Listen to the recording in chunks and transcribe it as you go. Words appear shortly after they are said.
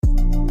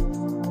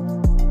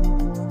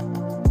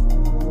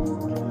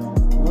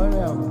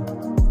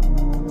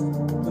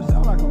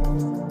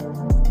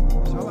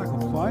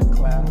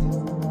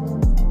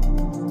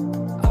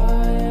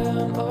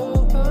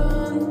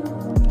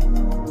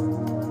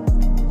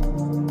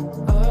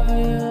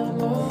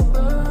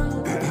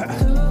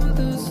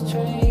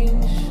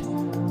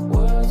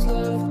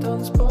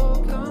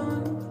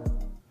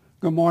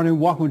good morning.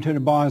 Welcome to the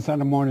Bond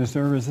Sunday morning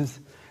services.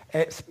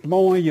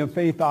 Exploring Your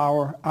Faith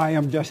Hour. I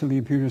am Jesse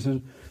Lee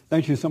Peterson.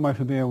 Thank you so much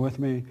for being with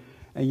me.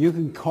 And you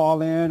can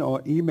call in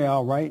or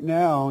email right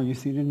now. You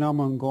see the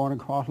number going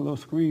across the little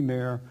screen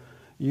there.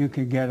 You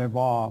can get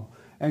involved.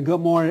 And good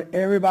morning,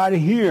 everybody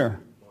here.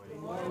 Good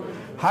morning.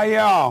 How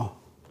y'all?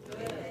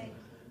 Good.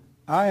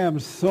 I am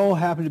so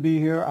happy to be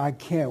here. I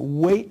can't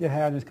wait to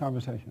have this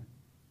conversation.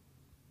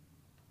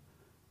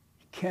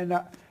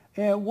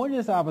 And what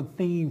is our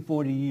theme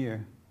for the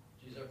year?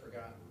 Geez, I've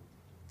forgotten.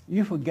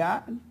 You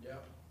forgotten?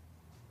 Yep.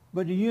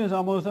 But the year's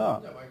almost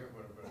up. No, I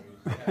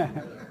forgot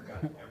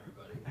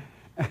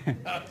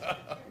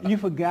everybody. You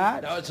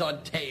forgot? Now it's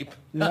on tape.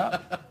 Yeah.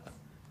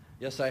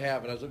 Yes, I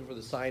have. And I was looking for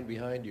the sign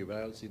behind you, but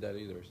I don't see that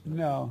either. So.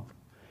 No.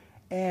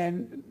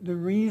 And the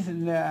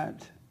reason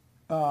that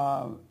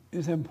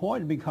is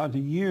important because the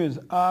year is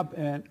up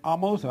and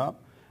almost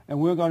up, and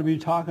we're going to be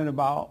talking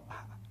about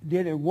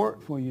did it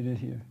work for you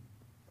this year?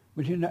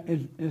 But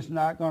it's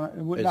not going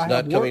to. It's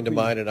not coming to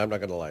mind, and I'm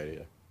not going to lie to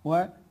you.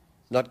 What?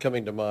 It's not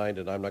coming to mind,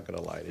 and I'm not going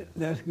to lie to you.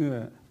 That's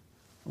good.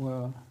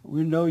 Well,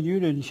 we know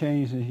you didn't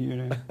change this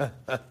year then.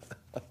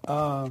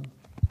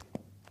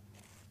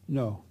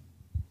 No.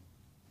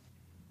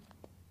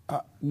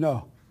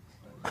 No.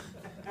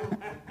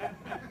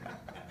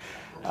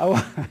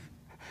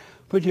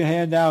 Put your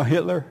hand down,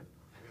 Hitler.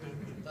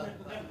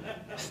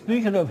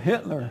 Speaking of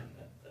Hitler,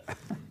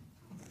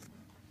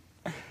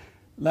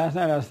 last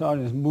night I saw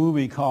this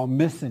movie called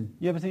Missing.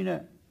 You ever seen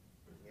that?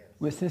 Yes.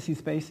 With Sissy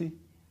Spacey?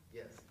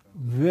 Yes.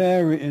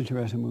 Very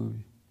interesting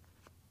movie.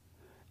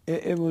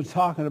 It was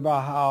talking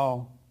about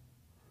how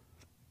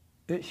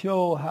it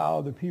showed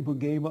how the people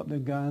gave up their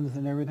guns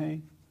and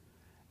everything.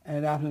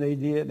 And after they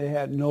did, they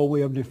had no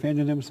way of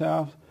defending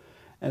themselves.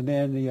 And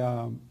then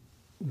the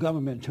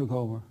government took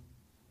over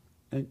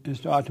and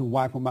started to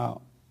wipe them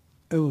out.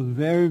 It was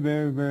very,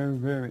 very, very,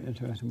 very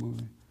interesting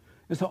movie.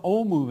 It's an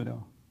old movie,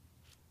 though.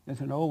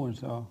 It's an old one,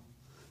 so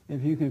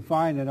if you can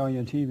find it on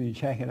your TV,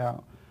 check it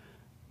out.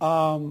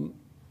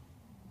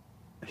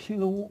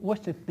 Sheila,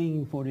 what's the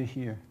theme for this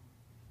year?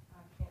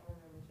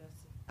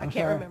 I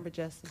can't remember,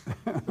 Jesse.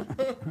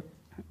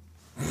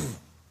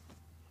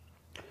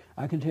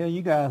 I can tell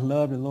you guys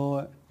love the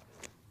Lord.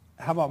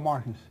 How about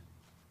Marcus?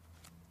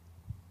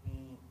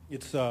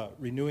 It's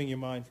renewing your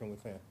mind from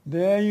within.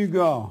 There you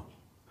go.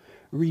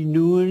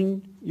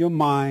 Renewing your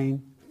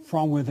mind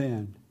from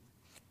within.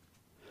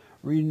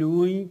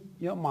 Renewing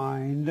your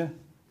mind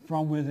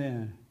from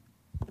within.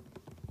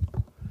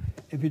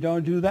 If you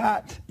don't do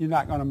that, you're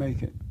not going to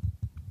make it.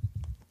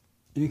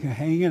 You can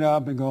hang it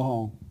up and go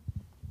home.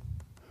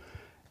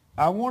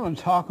 I want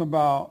to talk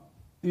about,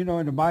 the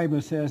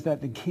Bible says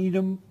that the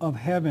kingdom of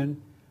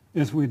heaven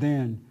is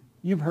within.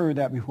 You've heard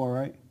that before,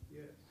 right?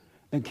 Yes.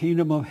 The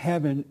kingdom of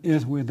heaven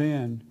is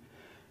within.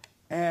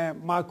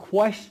 And my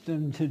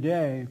question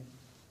today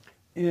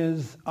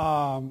is,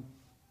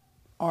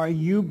 are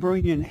you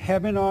bringing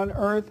heaven on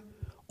earth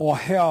or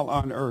hell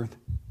on earth?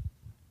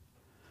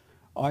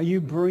 Are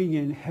you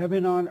bringing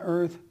heaven on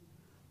earth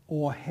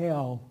or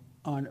hell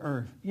on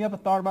earth? You ever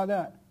thought about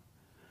that?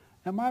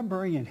 Am I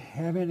bringing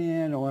heaven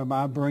in or am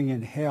I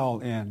bringing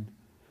hell in?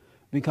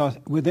 Because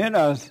within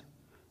us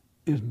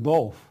is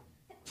both,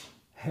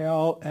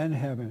 hell and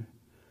heaven.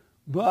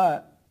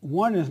 But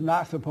one is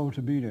not supposed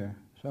to be there.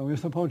 So we're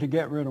supposed to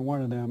get rid of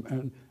one of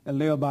them and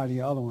live by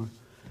the other one.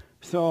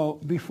 So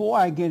before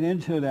I get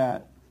into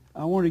that,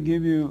 I want to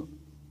give you,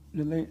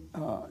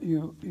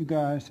 you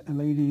guys and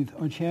ladies,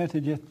 a chance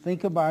to just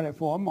think about it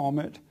for a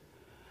moment.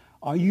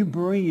 Are you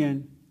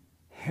bringing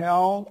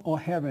hell or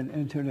heaven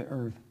into the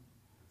earth?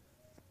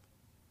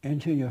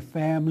 Into your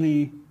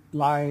family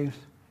lives,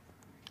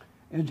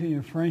 into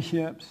your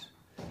friendships,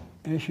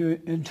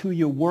 into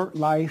your work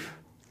life,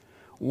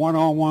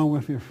 one-on-one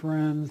with your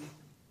friends,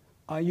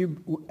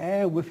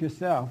 and with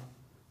yourself.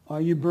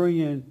 Are you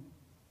bringing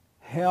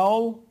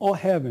hell or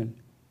heaven?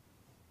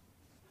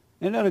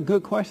 Isn't that a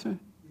good question?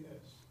 Yes.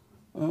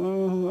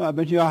 I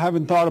bet you all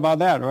haven't thought about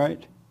that,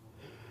 right?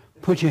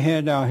 Put your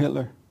hand down,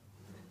 Hitler.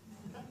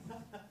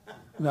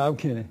 No, I'm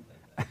kidding.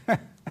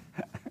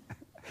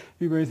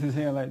 He raised his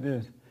hand like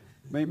this.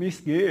 Made me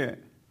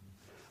scared.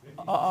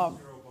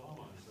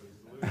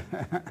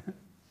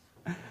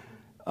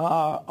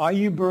 Are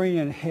you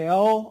bringing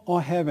hell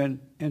or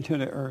heaven into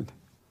the earth?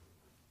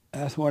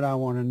 That's what I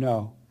want to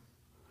know.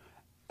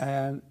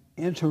 And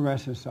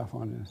interesting stuff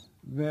on this.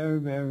 Very,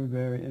 very,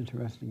 very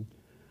interesting.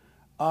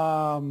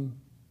 All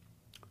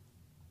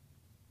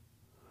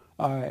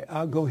right,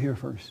 I'll go here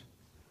first.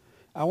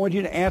 I want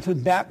you to answer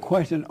that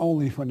question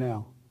only for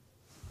now.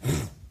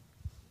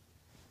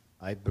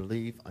 I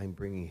believe I'm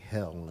bringing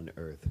hell on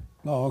earth.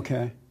 Oh,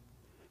 okay.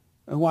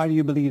 And why do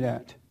you believe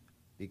that?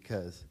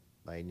 Because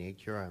by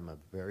nature I'm a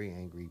very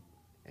angry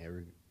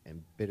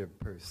and bitter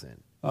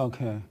person.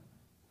 Okay.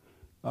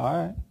 All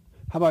right.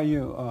 How about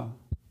you,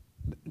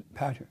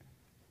 Patrick?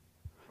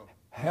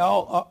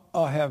 Hell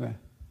or heaven?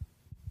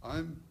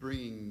 I'm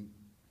bringing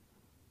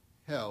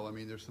hell. I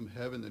mean, there's some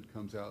heaven that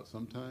comes out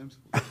sometimes.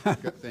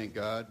 Thank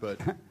God. But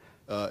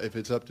if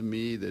it's up to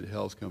me, that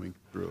hell's coming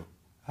through.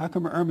 How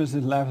come Ernest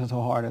is laughing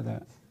so hard at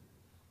that?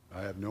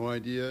 I have no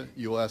idea.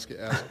 You'll ask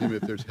him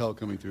if there's hell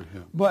coming through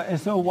him. But and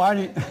so why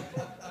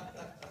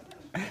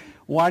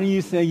do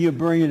you say you're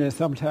bringing it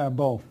sometime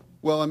both?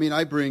 Well, I mean,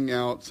 I bring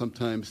out,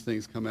 sometimes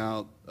things come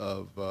out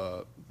of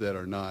that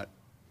are not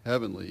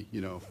heavenly,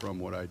 from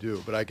what I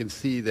do. But I can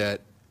see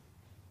that,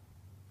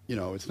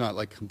 it's not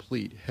like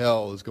complete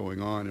hell is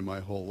going on in my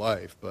whole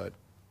life, but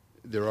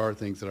there are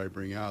things that I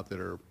bring out that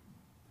are,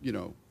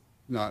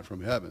 not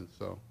from heaven.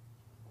 So,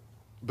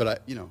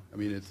 but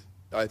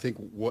I think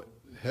what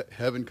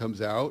heaven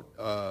comes out,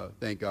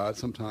 thank God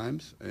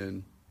sometimes,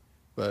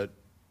 but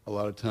a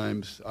lot of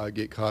times I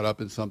get caught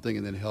up in something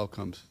and then hell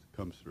comes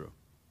through.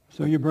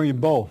 So you're bringing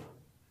both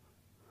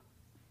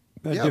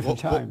at different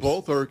times.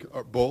 Both are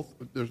both.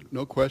 There's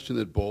no question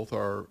that both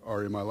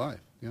are in my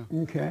life. Yeah.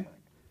 Okay.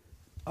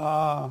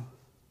 How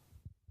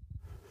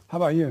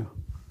about you?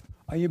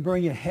 Are you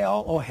bringing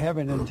hell or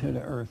heaven into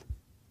the earth?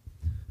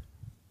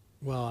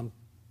 Well,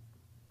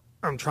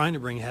 I'm trying to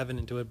bring heaven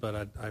into it,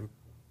 but I'm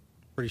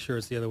pretty sure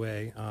it's the other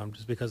way.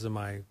 Just because of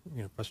my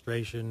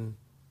frustration,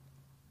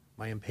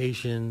 my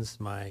impatience,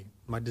 my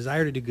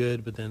desire to do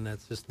good, but then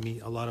that's just me.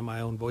 A lot of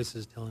my own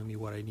voices telling me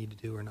what I need to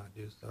do or not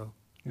do. So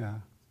Yeah.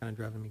 it's kind of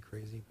driving me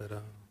crazy. But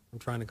I'm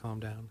trying to calm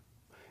down.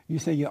 You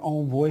say your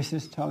own voice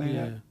is telling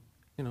you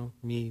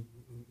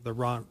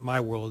that? My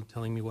world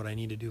telling me what I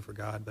need to do for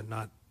God, but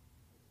not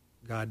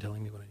God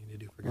telling me what I need to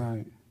do for God.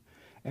 Right.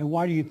 And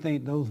why do you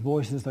think those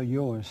voices are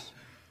yours?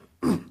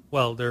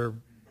 Well, they're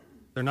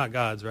not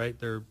God's, right?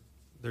 They're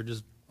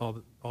just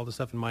all the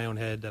stuff in my own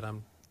head that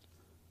I'm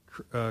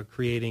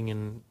creating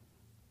and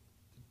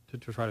to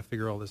try to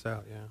figure all this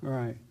out. Yeah.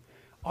 Right.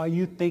 Are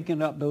you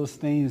thinking up those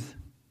things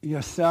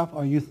yourself?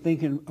 Are you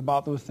thinking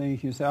about those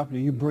things yourself? Do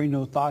you bring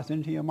those thoughts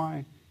into your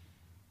mind?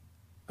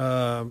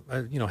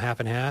 Half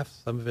and half.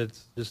 Some of it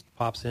just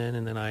pops in,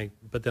 and then I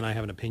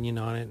have an opinion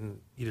on it and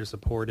either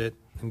support it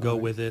and go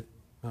with it,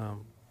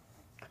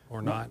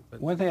 or not.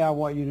 But one thing I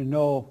want you to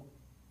know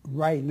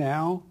right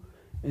now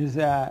is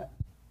that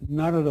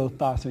none of those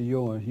thoughts are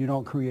yours. You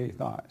don't create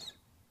thoughts.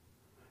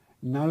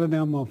 None of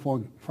them are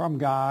from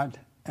God,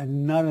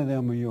 and none of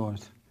them are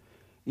yours.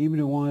 Even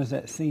the ones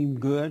that seem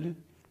good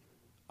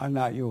are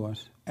not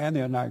yours, and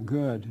they're not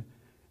good.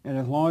 And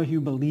as long as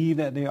you believe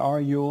that they are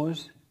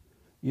yours,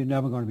 you're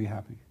never going to be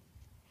happy.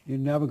 You're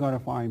never going to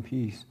find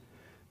peace,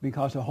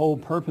 because the whole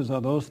purpose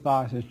of those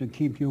thoughts is to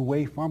keep you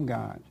away from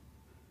God.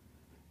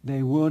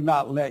 They will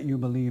not let you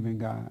believe in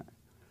God.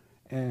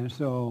 And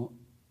so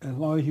as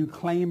long as you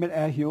claim it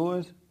as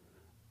yours,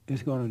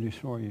 it's going to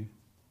destroy you.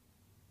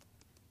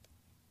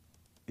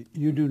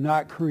 You do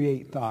not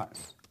create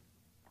thoughts.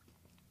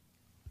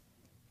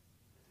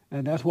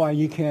 And that's why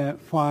you can't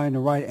find the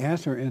right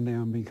answer in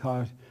them,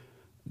 because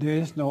there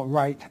is no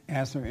right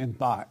answer in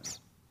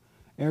thoughts.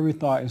 Every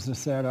thought is a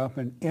setup,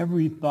 and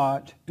every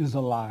thought is a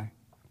lie.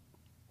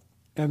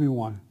 Every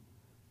one.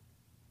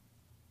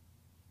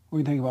 What do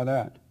you think about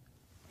that?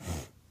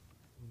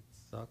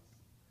 sucks.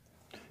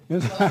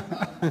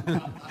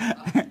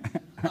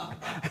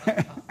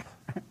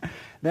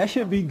 That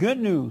should be good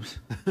news.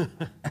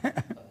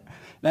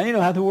 Now you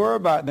don't have to worry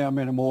about them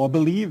anymore or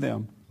believe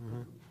them.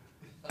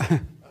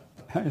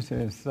 I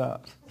said it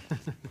sucks.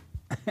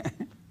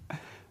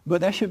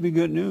 But that should be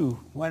good news.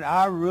 When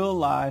I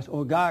realized,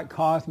 or God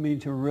caused me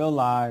to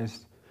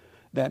realize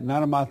that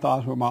none of my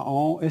thoughts were my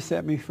own, it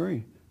set me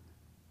free.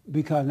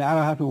 Because now I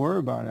don't have to worry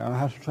about it. I don't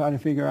have to try to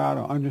figure out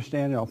or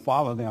understand it or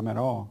follow them at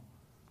all.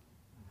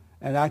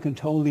 And I can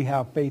totally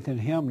have faith in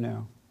him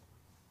now.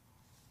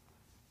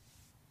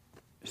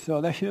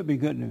 So that should be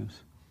good news.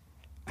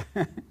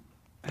 All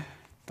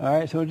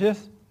right, so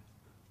just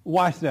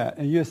watch that,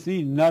 and you'll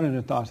see none of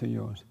the thoughts are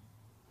yours.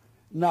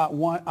 Not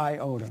one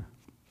iota.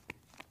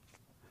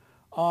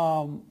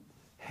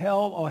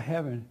 Hell or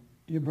heaven,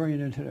 you're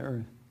bringing into the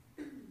earth.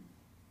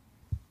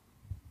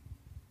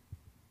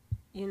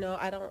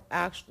 I don't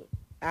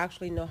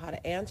actually know how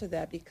to answer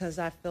that, because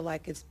I feel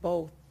like it's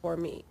both for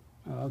me.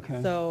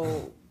 Okay.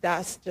 So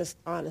that's just,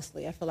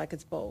 honestly, I feel like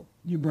it's both.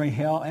 You bring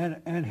hell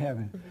and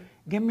heaven. Mm-hmm.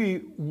 Give me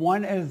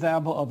one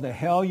example of the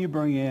hell you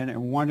bring in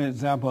and one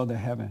example of the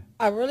heaven.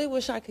 I really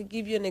wish I could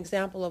give you an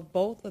example of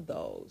both of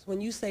those.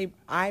 When you say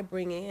I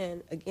bring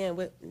in, again,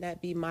 wouldn't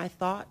that be my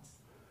thoughts?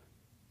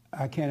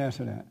 I can't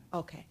answer that.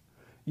 Okay.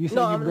 You said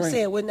No, you I'm bring, just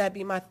saying, wouldn't that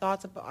be my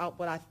thoughts about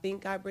what I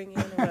think I bring in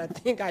and what I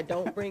think I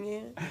don't bring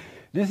in?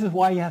 This is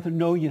why you have to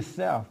know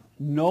yourself.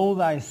 Know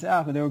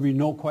thyself, and there will be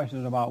no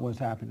questions about what's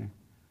happening.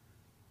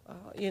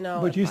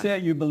 But you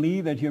said you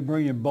believe that you're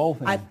bringing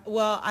both in. I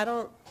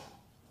don't.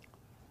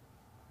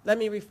 Let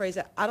me rephrase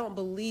that. I don't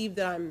believe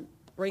that I'm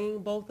bringing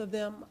both of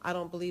them. I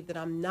don't believe that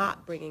I'm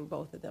not bringing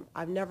both of them.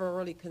 I've never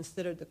really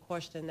considered the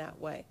question that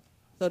way.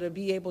 So to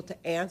be able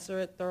to answer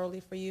it thoroughly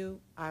for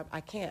you,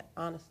 I can't,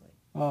 honestly.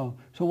 Oh,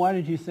 so why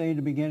did you say in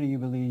the beginning you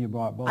believe you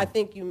brought both? I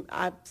think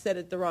I said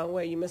it the wrong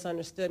way. You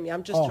misunderstood me.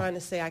 I'm just trying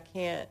to say I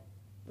can't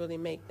really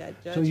make that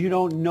judgment. So you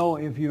don't know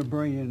if you're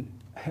bringing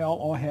hell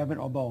or heaven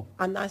or both?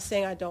 I'm not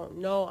saying I don't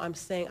know. I'm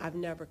saying I've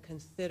never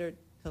considered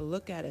to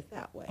look at it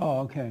that way.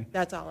 Oh, okay.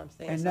 That's all I'm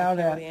saying. And So I now can't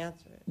that really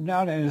answer it.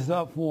 now that it's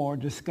up for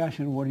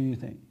discussion, what do you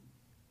think?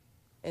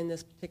 In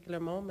this particular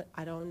moment,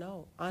 I don't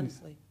know,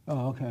 honestly.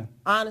 Oh, okay.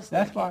 Honestly,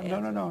 That's I can't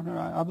fine. No, answer.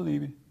 no. I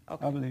believe you.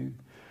 Okay. I believe you.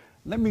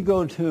 Let me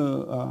go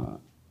to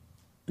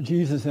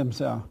Jesus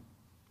himself.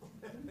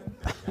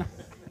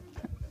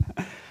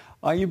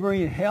 Are you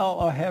bringing hell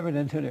or heaven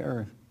into the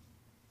earth?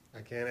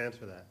 I can't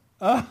answer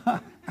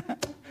that.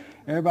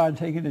 Everybody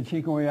taking the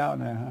chicken way out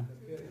now,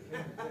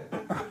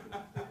 huh?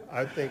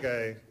 I think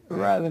I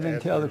Rather than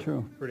tell the answered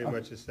truth. pretty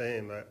much the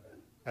same.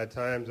 At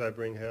times I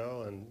bring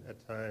hell, and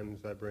at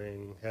times I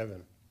bring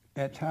heaven.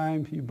 At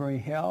times you bring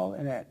hell,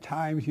 and at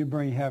times you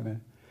bring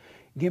heaven.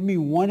 Give me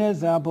one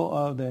example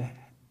of the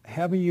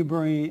heaven you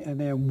bring, and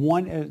then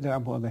one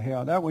example of the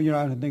hell. That way you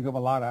don't have to think of a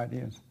lot of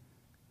ideas.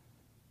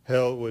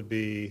 Hell would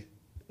be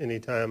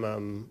anytime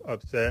I'm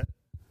upset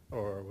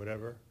or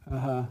whatever,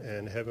 Uh-huh.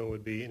 and heaven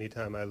would be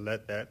anytime I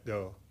let that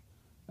go.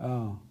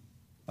 Oh,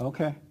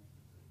 okay.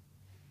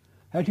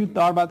 Have you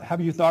thought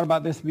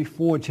about this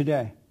before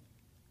today?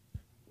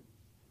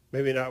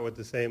 Maybe not with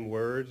the same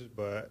words,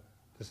 but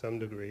to some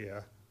degree,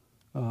 yeah.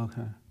 Oh,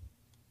 okay.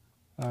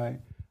 All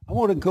right. I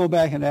want to go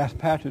back and ask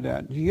Patrick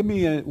that. Give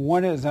me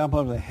one example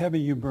of the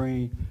heaven you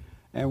bring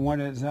and one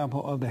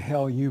example of the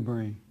hell you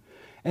bring.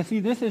 And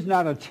see, this is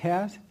not a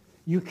test.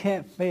 You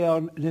can't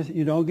fail this.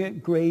 You don't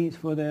get grades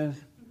for this.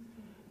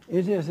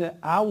 It's just that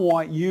I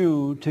want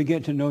you to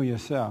get to know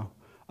yourself.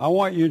 I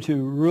want you to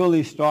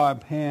really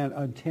start paying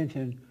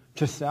attention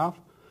to self,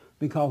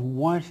 because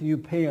once you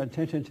pay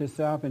attention to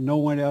self and no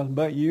one else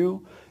but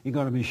you, you're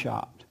going to be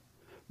shocked.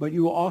 But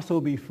you will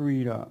also be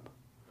freed up.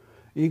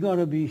 You're going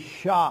to be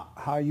shocked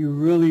how you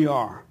really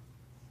are.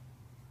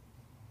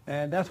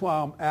 And that's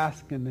why I'm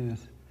asking this,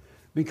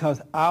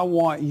 because I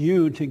want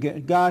you to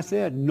get, God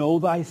said, know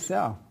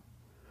thyself.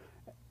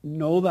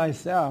 Know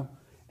thyself.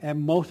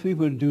 And most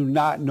people do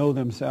not know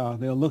themselves.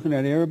 They're looking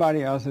at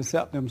everybody else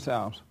except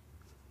themselves.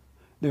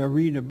 They're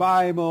reading the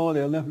Bible,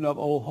 they're lifting up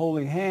old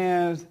holy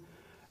hands,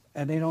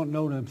 and they don't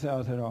know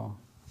themselves at all.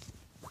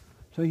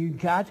 So you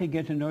got to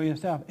get to know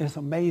yourself. It's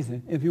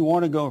amazing. If you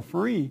want to go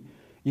free,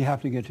 you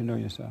have to get to know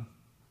yourself.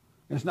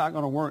 It's not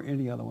going to work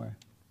any other way.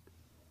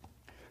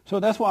 So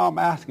that's why I'm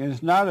asking.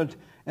 It's not a,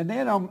 and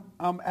then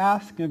I'm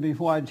asking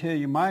before I tell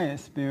you my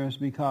experience,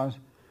 because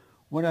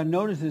what I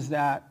notice is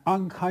that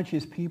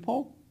unconscious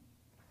people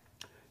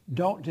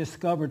don't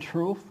discover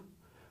truth,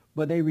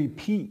 but they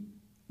repeat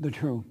the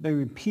truth. They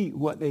repeat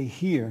what they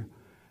hear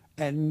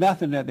and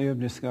nothing that they have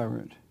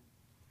discovered.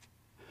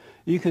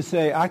 You could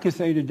say, I could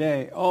say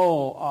today,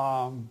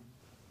 your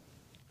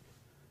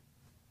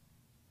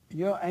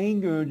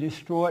anger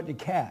destroyed the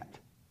cat.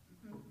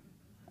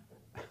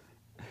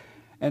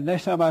 And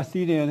next time I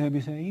see them, they'll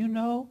be saying, you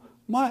know,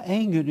 my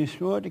anger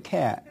destroyed the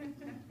cat.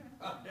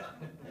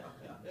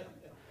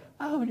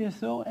 I was just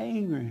so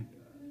angry.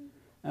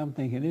 I'm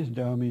thinking, this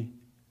dummy.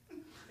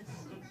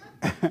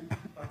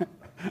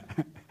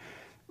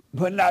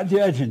 But not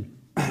judging.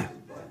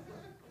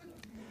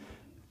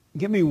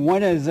 Give me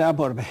one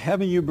example of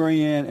heaven you bring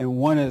in and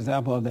one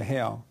example of the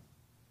hell.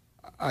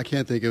 I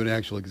can't think of an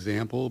actual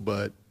example,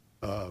 but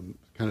kind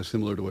of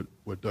similar to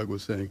what Doug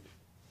was saying.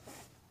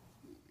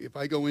 If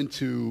I go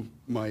into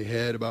my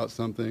head about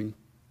something,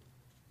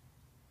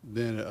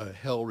 then a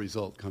hell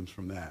result comes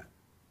from that.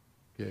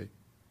 Okay.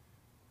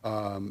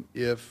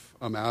 If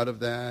I'm out of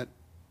that,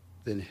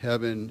 then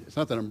heaven, it's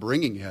not that I'm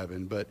bringing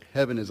heaven, but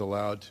heaven is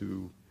allowed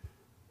to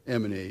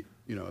emanate,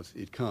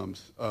 it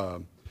comes.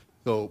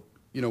 So,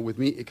 with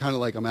me, it kind of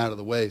like I'm out of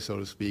the way, so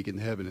to speak, and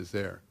heaven is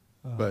there.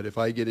 Uh-huh. But if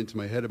I get into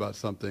my head about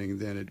something,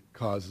 then it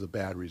causes a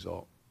bad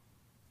result.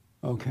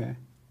 Okay.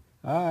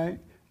 All right.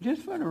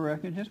 Just for the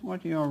record, just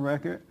want you on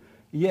record.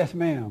 Yes,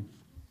 ma'am.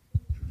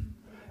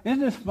 Isn't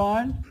this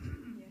fun?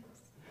 Yes.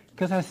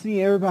 Because I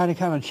see everybody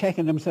kind of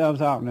checking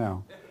themselves out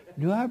now.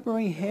 Do I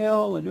bring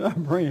hell or do I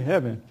bring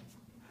heaven?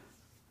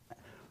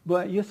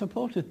 But you're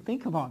supposed to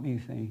think about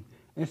these things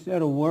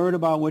instead of worried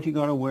about what you're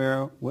going to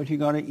wear, what you're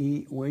going to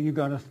eat, where you're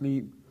going to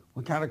sleep,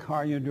 what kind of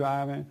car you're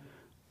driving,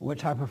 what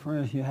type of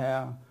friends you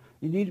have.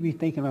 You need to be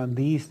thinking on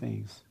these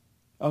things.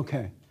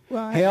 Okay.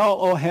 Well, hell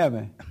or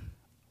heaven?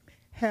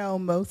 Hell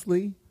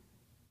mostly.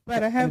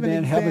 But I have and an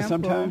then example. heaven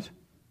sometimes?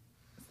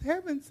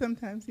 Heaven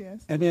sometimes,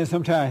 yes. And then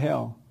sometimes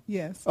hell?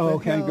 Yes. Oh, but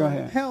okay, hell, go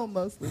ahead. Hell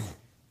mostly.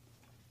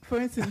 For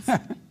instance,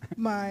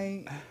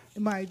 my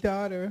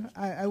daughter,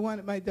 I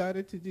wanted my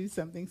daughter to do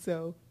something,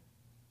 so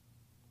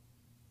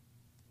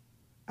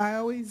I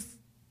always,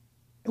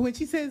 when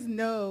she says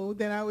no,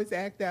 then I always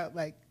act out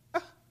like,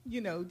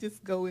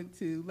 just go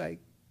into like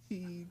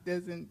she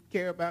doesn't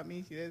care about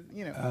me. She doesn't,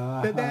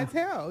 But that's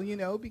hell,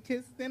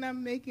 because then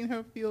I'm making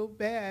her feel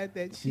bad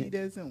that she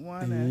doesn't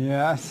want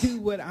to do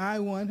what I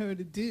want her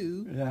to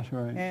do. That's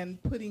right.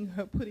 And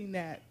putting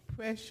that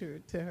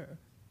pressure to her.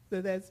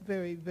 So that's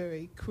very,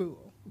 very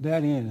cruel.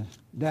 That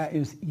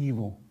is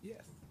evil.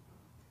 Yes.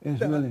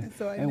 It's really.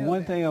 So I and know one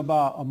that. thing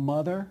about a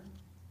mother,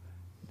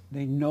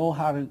 they know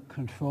how to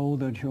control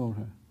their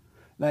children.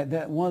 Like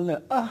that one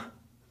little,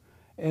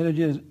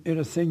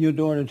 it'll send your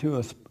daughter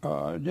to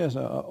just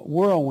a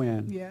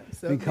whirlwind. Yeah,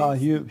 so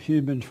because makes-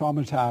 she's been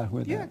traumatized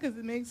with Yeah, it. because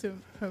it makes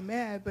her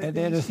mad. But And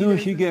then as soon as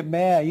she doesn't- get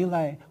mad, you're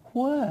like,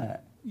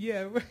 what?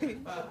 Yeah, right.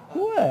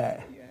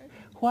 What?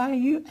 Why are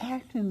you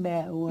acting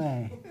that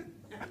way?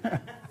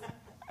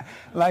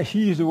 Like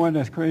she's the one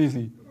that's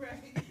crazy.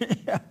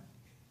 Right.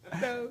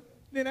 So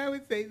then I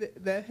would say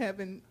that the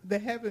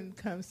heaven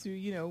comes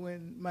through,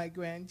 when my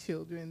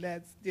grandchildren,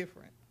 that's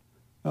different.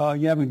 Oh,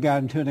 you haven't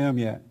gotten to them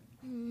yet.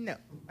 No.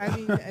 I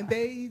mean,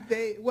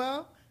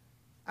 well,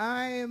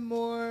 I am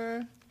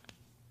more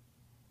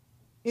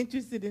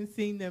interested in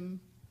seeing them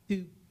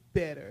do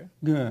better.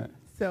 Good.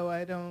 So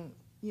I don't,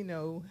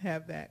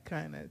 have that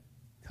kind of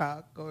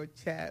talk or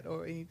chat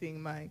or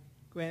anything. My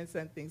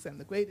grandson thinks I'm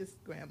the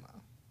greatest grandma.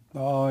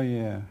 Oh,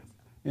 yeah.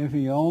 If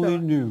he only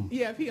knew.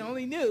 Yeah, if he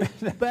only knew.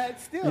 But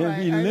still, If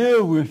he I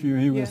lived with you,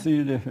 he Yeah. would see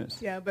the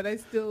difference. yeah, but I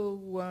still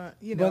want,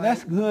 But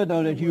that's good,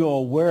 though, that you're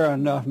aware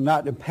enough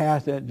not to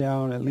pass that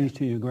down at Yeah. least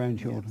to your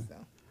grandchildren.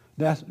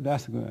 Yeah, so.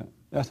 That's good.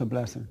 That's a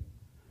blessing.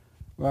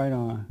 Right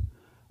on.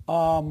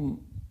 How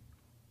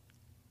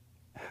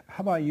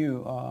about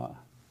you,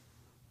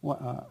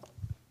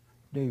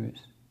 Davis?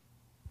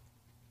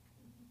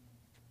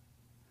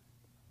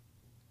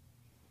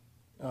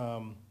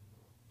 I'm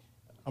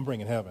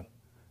bringing heaven.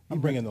 I'm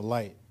bringing the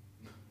light.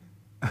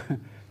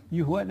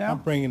 You what now? I'm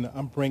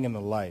bringing the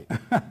light.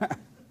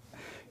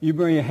 You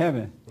bring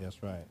heaven,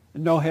 That's right.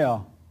 no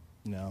hell.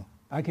 No.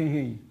 I can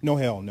hear you. No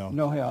hell, no.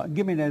 No hell.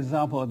 Give me an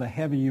example of the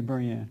heaven you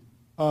bring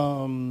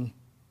in.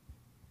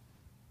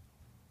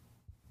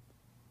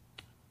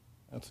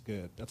 That's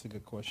good. That's a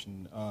good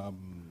question.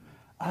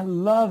 I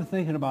love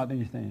thinking about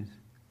these things.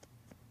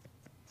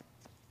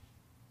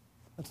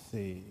 Let's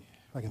see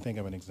if I can think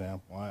of an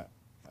example.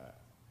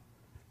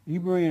 You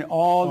bring in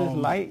all this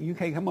light, you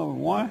can't come up with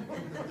one?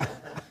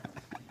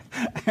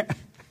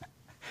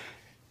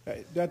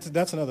 That's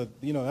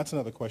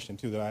another question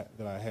too that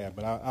I had,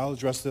 but I'll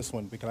address this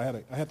one because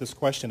I had this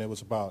question. It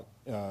was about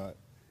I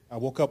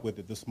woke up with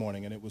it this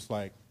morning, and it was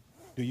like,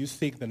 do you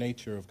seek the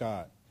nature of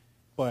God?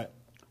 But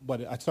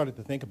I started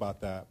to think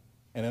about that,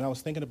 and then I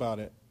was thinking about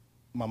it.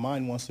 My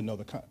mind wants to know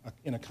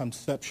in a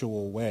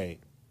conceptual way.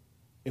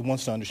 It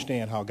wants to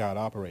understand how God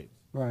operates.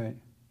 Right.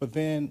 But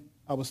then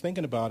I was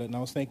thinking about it, and I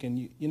was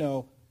thinking,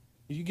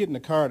 if you get in the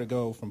car to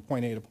go from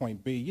point A to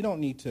point B, you don't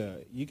need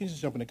to, you can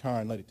just jump in the car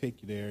and let it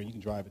take you there, and you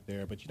can drive it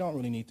there, but you don't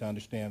really need to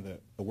understand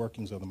the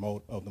workings of the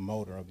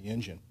motor, of the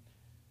engine,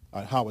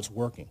 how it's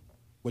working.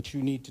 What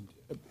you need to,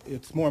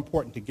 it's more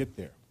important to get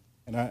there.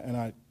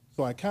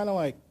 So I kind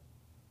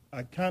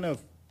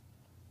of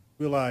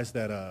realized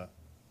that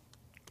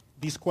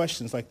these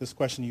questions, like this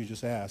question you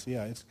just asked,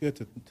 yeah, it's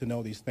good to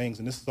know these things,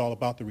 and this is all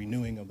about the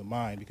renewing of the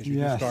mind, because you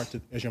do start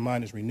to, as your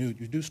mind is renewed,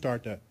 you do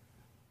start to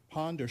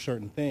ponder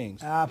certain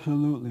things.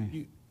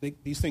 Absolutely.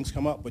 These things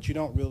come up, but you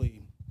don't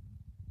really,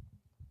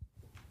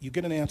 you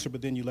get an answer,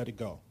 but then you let it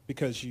go,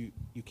 because you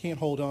can't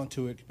hold on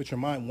to it, but your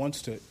mind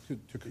wants to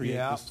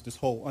create this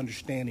whole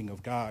understanding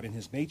of God and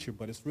his nature,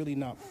 but it's really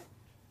not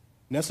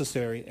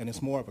necessary, and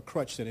it's more of a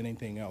crutch than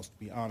anything else, to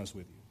be honest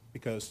with you,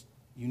 because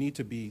you need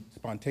to be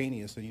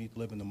spontaneous and you need to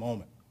live in the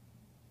moment.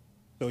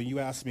 So you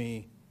asked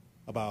me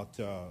about,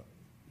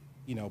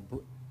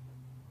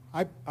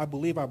 I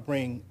believe I'm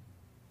bringing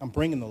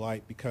the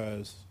light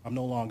because I'm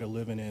no longer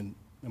living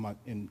I'm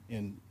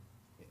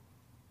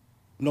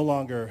no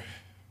longer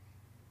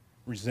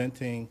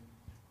resenting,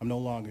 I'm no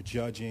longer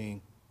judging.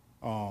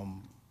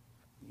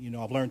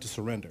 I've learned to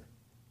surrender.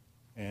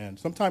 And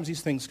sometimes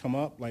these things come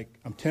up, like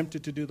I'm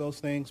tempted to do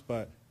those things,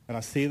 and I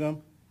see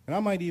them, and I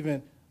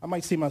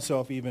might see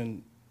myself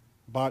even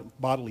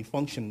bodily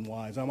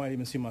function-wise, I might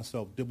even see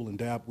myself dibble and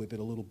dab with it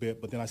a little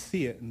bit, but then I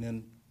see it, and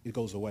then it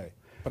goes away.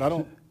 But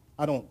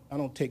I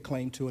don't take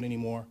claim to it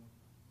anymore.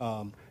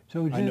 So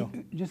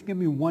just give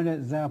me one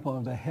example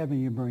of the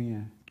heaven you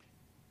bring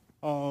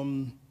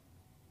in.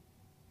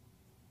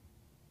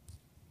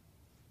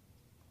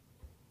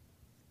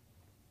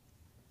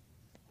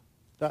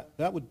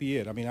 That would be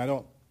it. I mean, I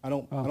don't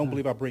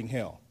believe I bring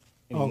hell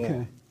anymore.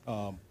 Okay.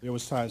 There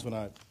was times when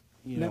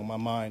my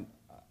mind,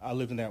 I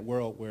lived in that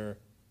world where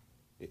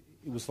it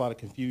was a lot of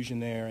confusion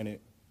there,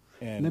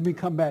 and let me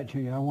come back to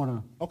you. I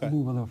want to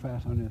move a little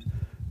fast on this.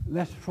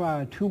 Let's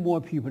try two more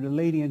people. The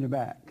lady in the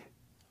back.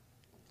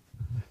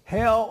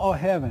 Hell or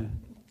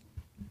heaven?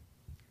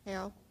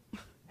 Hell.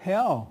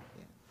 Hell.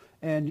 Yeah.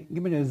 And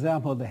give me an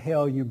example of the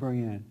hell you bring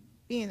in.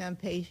 Being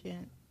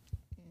impatient.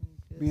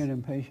 Being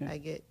impatient? I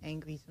get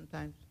angry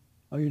sometimes.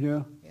 Oh, you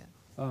do? Yeah.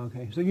 Oh,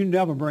 okay. So you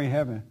never bring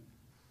heaven?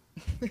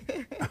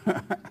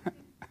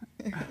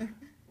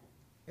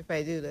 If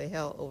I do, the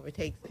hell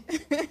overtakes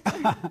it.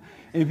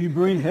 If you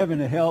bring heaven,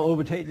 the hell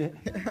overtakes it?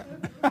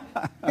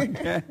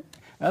 Okay.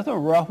 That's a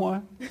rough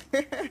one.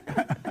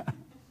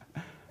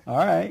 All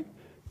right.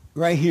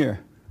 Right here.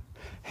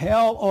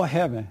 Hell or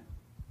heaven?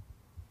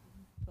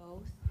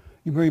 Both.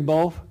 You bring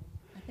both?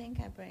 I think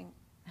I bring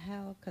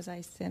hell because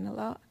I sin a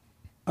lot.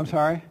 I'm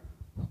sorry?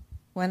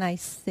 When I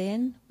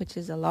sin, which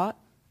is a lot,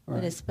 right.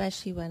 But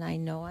especially when I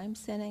know I'm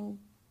sinning,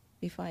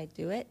 before I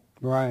do it.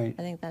 Right.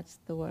 I think that's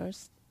the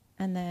worst.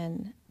 And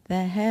then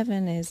the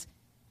heaven is,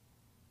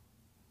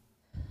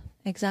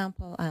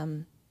 example,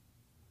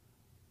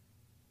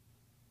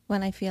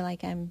 when I feel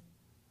like I'm,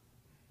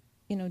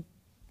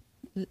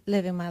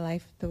 living my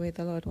life the way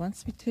the Lord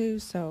wants me to.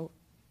 So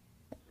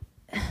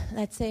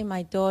let's say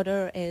my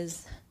daughter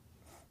is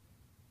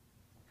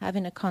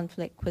having a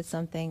conflict with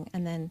something,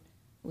 and then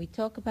we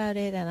talk about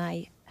it, and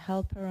I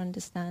help her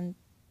understand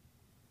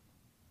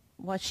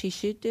what she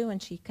should do,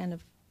 and she kind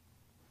of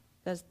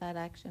does that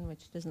action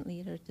which doesn't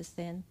lead her to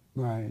sin.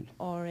 Right.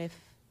 Or if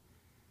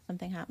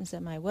something happens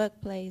at my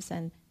workplace,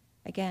 and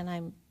again,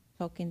 I'm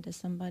talking to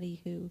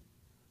somebody who,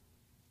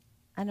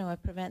 I don't know, I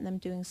prevent them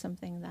doing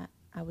something that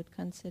I would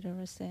consider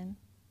a sin.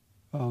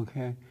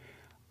 Okay.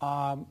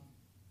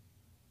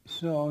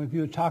 So if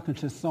you're talking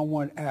to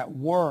someone at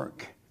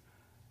work,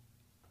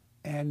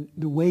 and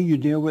the way you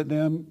deal with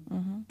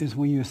them is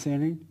when you're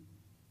sinning?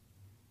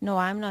 No,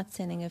 I'm not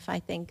sinning if I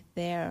think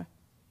they're,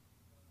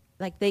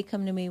 like they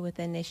come to me with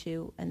an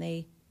issue and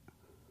they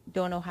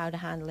don't know how to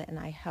handle it, and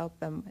I help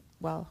them,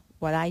 well,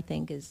 what I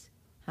think is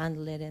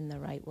handle it in the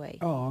right way.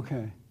 Oh,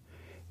 okay.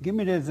 Give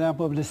me the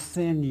example of the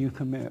sin you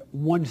commit.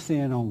 One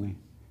sin only,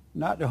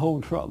 not the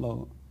whole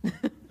truckload.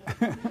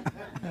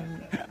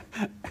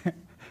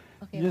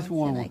 Okay, Just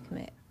one one. sin I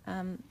commit.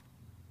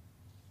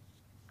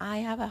 I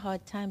have a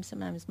hard time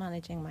sometimes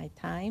managing my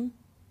time.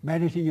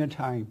 Managing your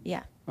time.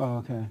 Yeah. Oh,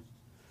 okay.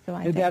 So I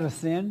Is think, that a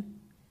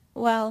sin?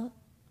 well,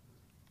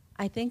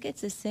 I think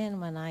it's a sin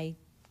when I'm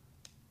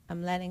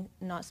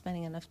not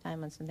spending enough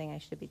time on something I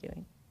should be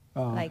doing.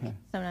 Oh, Like okay.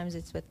 sometimes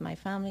it's with my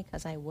family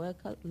because I work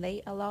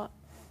late a lot.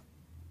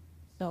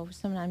 So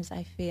sometimes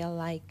I feel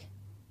like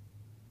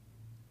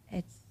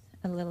it's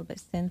a little bit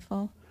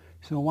sinful.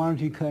 So why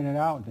don't you cut it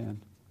out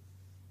then?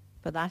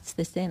 But that's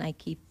the sin. I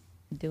keep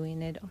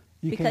doing it.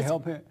 You can't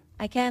help it?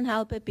 I can't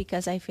help it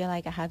because I feel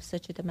like I have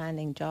such a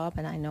demanding job,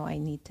 and I know I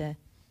need to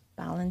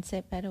balance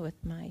it better with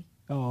my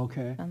Oh,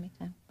 okay. family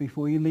time.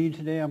 Before you leave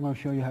today, I'm going to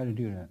show you how to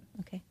do that.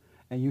 Okay.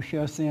 And you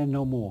shall sin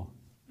no more.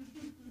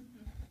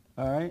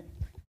 All right?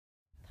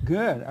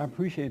 Good. I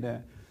appreciate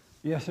that.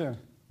 Yes, sir.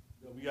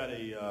 We got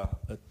a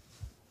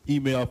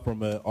email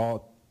from an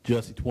All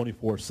Jesse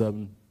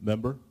 24/7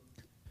 member.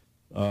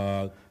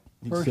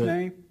 He First said-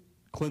 name?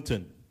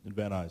 Clinton in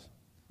Van Nuys.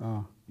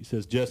 Oh. He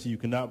says, Jesse, you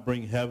cannot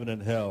bring heaven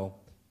and hell.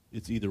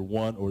 It's either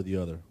one or the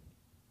other.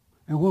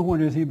 And what one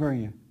does he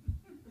bring you?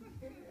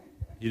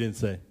 He didn't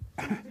say.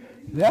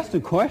 That's the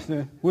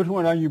question. Which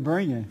one are you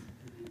bringing?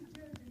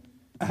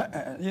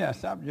 Yeah,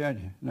 stop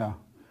judging. No.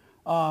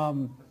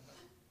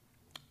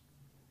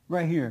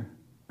 Right here,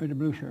 in the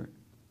blue shirt.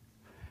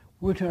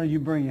 Which one are you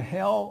bringing,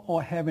 hell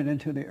or heaven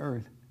into the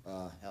earth?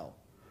 Hell.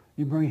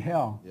 You bring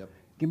hell. Yep.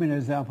 Give me an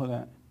example of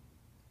that.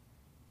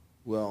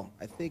 Well,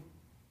 I think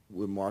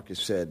what Marcus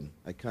said,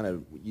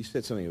 you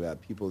said something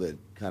about people that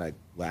kind of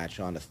latch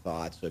on to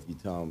thoughts. So if you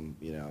tell them,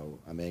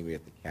 I'm angry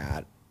at the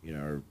cat,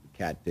 or the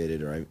cat did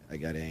it, or I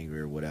got angry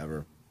or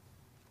whatever.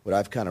 What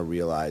I've kind of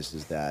realized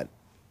is that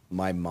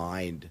my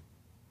mind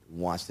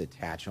wants to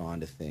attach on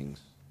to things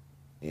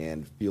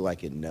and feel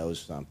like it knows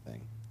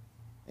something.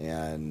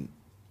 And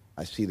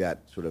I see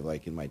that sort of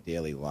like in my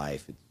daily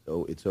life.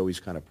 It's always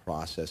kind of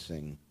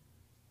processing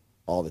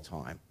all the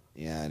time.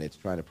 And it's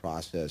trying to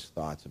process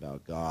thoughts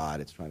about God.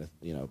 It's trying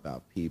to,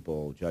 about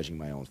people, judging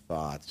my own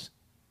thoughts.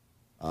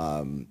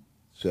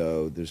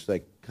 So there's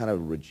like kind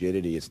of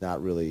rigidity. It's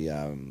not really,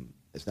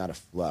 it's not a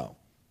flow.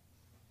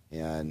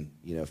 And,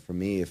 for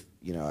me, if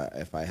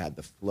I had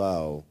the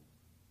flow,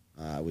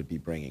 I would be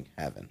bringing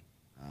heaven.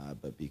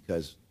 But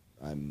because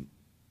I'm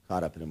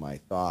caught up in my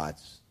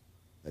thoughts,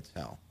 that's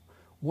hell.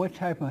 What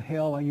type of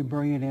hell are you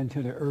bringing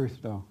into the earth,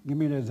 though? Give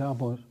me an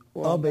example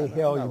Well, of a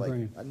hell you're I'm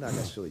bringing. I'm not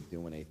necessarily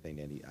doing anything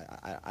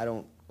to I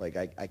don't,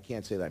 I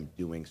can't say that I'm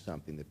doing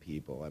something to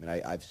people. I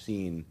mean, I've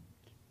seen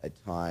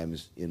at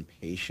times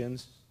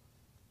impatience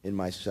in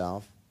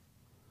myself,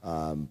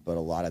 but a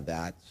lot of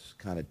that's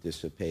kind of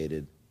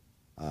dissipated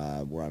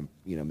where I'm,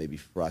 maybe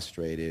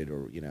frustrated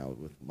or,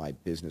 with my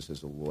business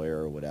as a lawyer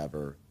or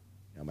whatever.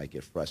 I might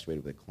get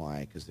frustrated with a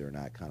client because they're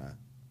not kind of,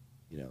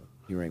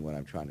 hearing what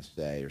I'm trying to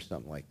say or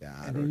something like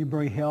that. And then you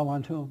bring hell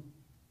onto them?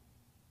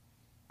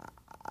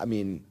 I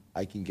mean,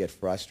 I can get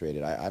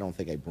frustrated. I don't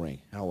think I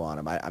bring hell on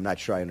them. I'm not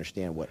sure I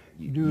understand what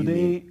you Do they,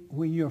 mean.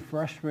 when you're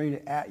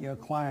frustrated at your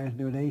clients,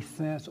 do they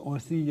sense or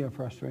see your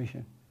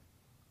frustration?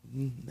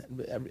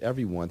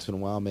 Every once in a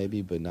while,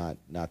 maybe, but not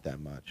that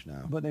much,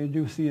 no. But they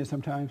do see it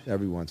sometimes?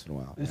 Every once in a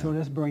while. And yeah. so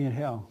that's bringing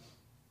hell.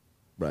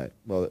 Right.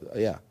 Well,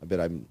 yeah, but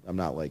I'm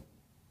not like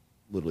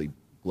literally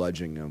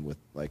bludgeoning them with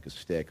like a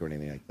stick or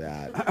anything like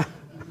that.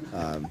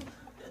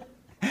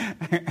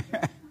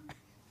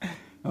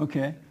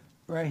 Okay.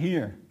 Right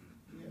here.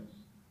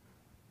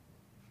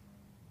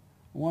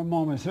 One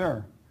moment,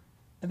 sir.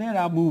 And then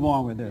I'll move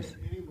on with this.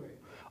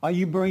 Are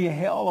you bringing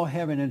hell or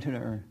heaven into the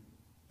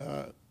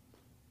earth?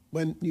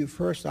 When you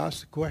first asked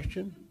the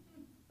question,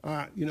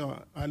 I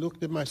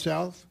looked at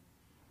myself,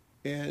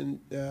 and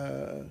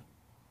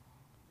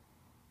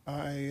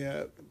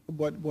I'm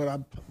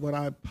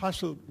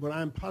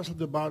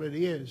puzzled about it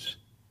is,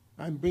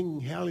 I'm bringing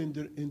hell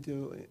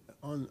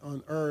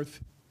on earth,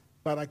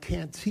 but I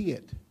can't see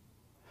it.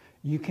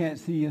 You can't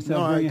see yourself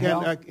No, I bringing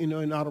can't. hell?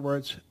 In other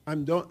words,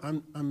 I'm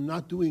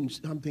not doing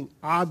something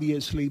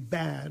obviously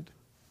bad.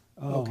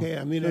 Oh, Okay,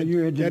 I mean so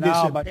you're in that is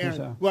denial about apparent.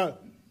 yourself. Well,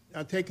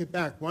 I'll take it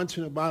back. Once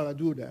in a while, I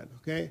do that.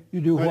 Okay.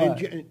 You do But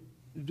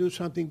what? do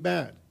something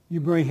bad. You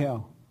bring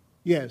hell.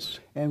 Yes.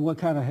 And what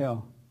kind of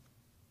hell?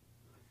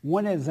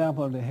 One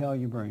example of the hell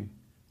you bring.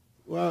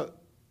 Well,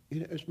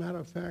 as a matter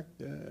of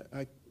fact,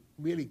 I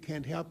really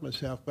can't help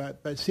myself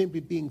by simply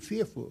being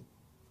fearful.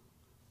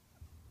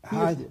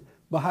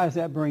 But how does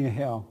that bring you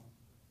hell?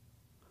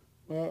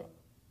 Well,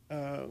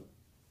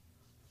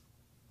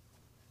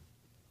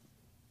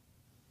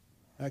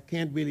 I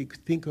can't really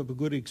think of a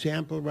good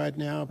example right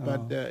now,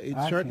 but it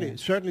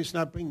certainly is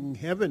not bringing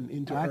heaven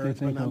into I can earth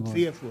think when I'm of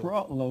fearful. a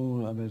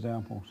truckload of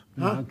examples.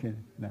 No, Huh? I'm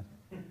kidding. No.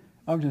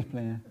 I'm just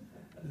playing.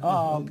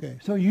 Okay.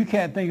 So you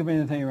can't think of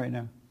anything right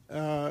now?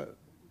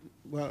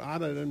 Well,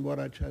 other than what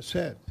I just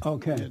said.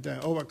 Okay.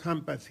 That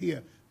overcome by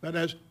fear. But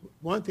there's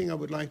one thing I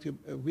would like to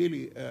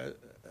really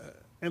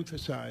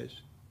emphasize.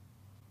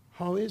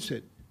 How is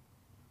it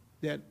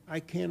that I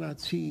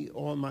cannot see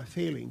all my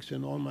failings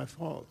and all my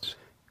faults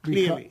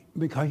clearly?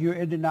 Because you're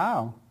in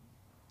denial.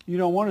 You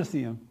don't want to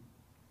see them.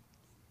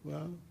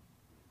 Well,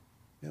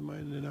 am I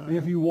in denial?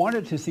 If you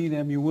wanted to see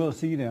them, you will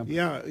see them.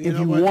 Yeah. If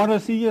you want to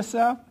see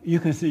yourself, you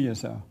can see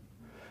yourself.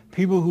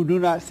 People who do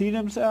not see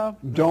themselves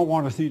don't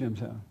want to see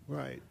themselves.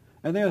 Right.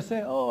 And they'll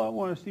say, oh, I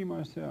want to see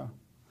myself.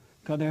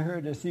 Because they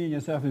heard that seeing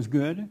yourself is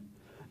good.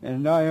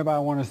 And now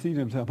everybody want to see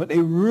themselves. But they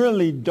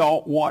really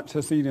don't want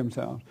to see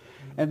themselves.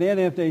 And then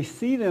if they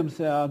see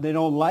themselves, they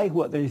don't like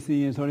what they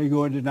see, and so they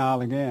go into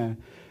denial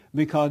again.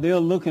 Because they're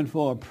looking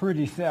for a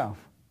pretty self.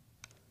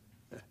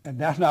 And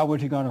that's not what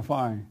you're going to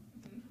find.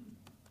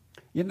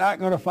 You're not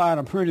going to find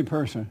a pretty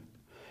person.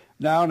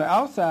 Now, on the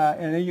outside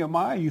and in your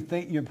mind, you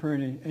think you're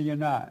pretty, and you're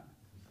not.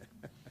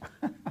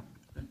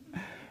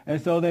 And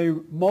so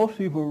most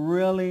people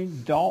really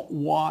don't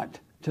want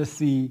to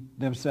see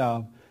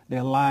themselves.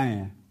 They're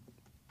lying.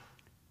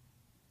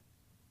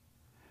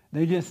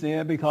 They just say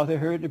it because they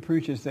heard the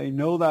preacher say,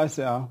 know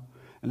thyself.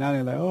 And now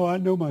they're like, oh, I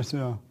know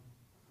myself.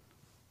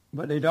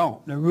 But they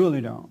don't. They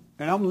really don't.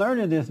 And I'm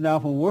learning this now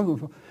from working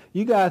for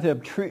you guys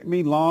have tricked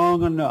me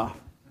long enough.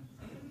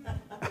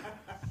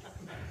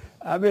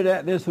 I've been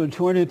at this for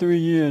 23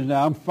 years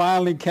now. I'm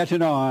finally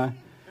catching on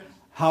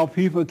how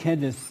people can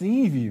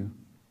deceive you.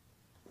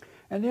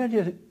 And they're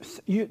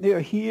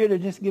here to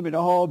just give it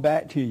all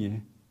back to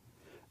you.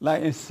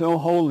 Like it's so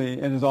holy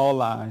and it's all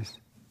lies.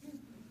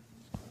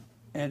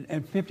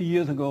 And 50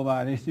 years ago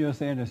by, they still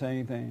saying the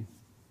same thing.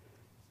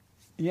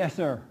 Yes,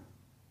 sir.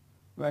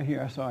 Right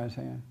here, I saw his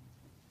hand.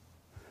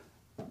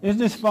 Is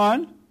this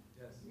fun?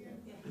 Yes.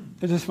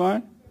 Is this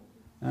fun?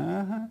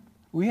 Uh-huh.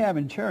 We have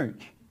in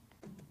church.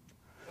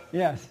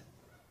 Yes.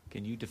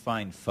 Can you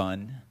define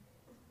fun?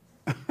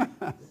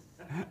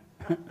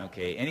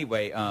 Okay.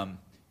 Anyway,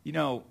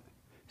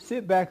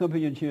 sit back up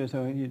in your chair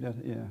so he does.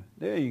 Yeah.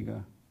 There you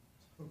go.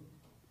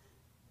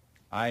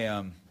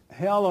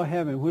 Hell or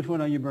heaven? Which one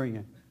are you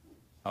bringing?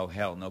 Oh,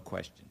 hell, no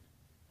question.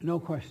 No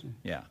question.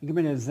 Yeah. Give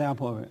me an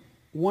example of it.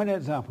 One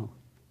example.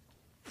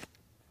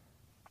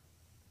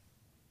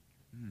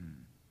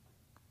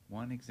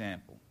 One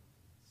example.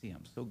 See,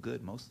 I'm so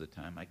good most of the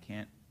time, I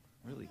can't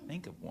really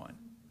think of one.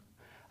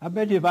 I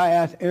bet you if I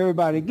ask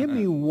everybody, give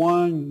me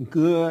one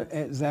good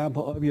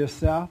example of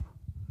yourself,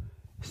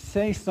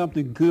 say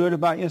something good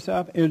about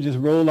yourself, it'll just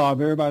roll off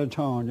everybody's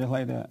tongue just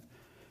like that.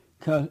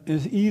 Because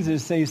it's easy to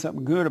say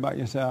something good about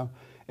yourself,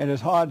 and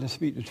it's hard to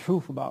speak the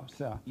truth about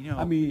self.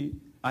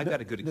 I've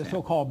got a good example. The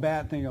so-called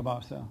bad thing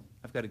about self.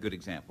 I've got a good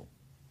example.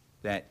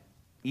 That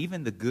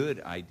even the good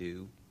I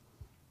do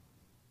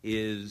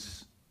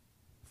is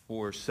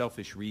for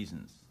selfish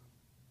reasons.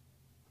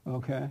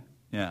 Okay.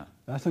 Yeah.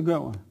 That's a good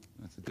one.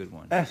 That's a good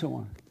one. Excellent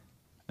one.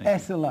 Thank you.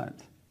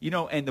 Excellent.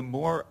 And the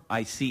more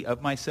I see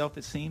of myself,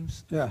 it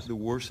seems, the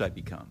worse I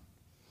become.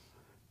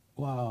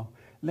 Wow.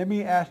 Let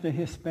me ask the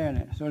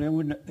Hispanics. So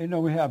they know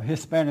we have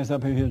Hispanics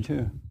up in here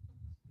too.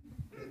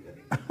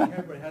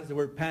 Everybody has the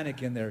word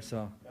panic in there,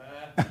 so.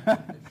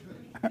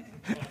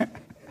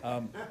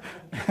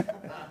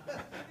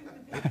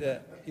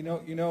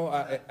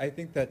 I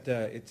think that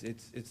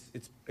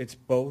it's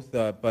both.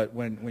 But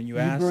when you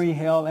ask, you bring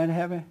hell and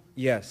heaven.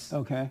 Yes.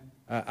 Okay.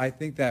 I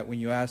think that when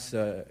you ask,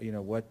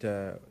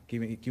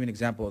 give me an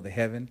example of the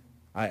heaven.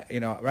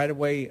 Right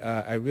away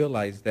I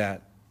realized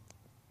that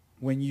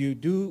when you're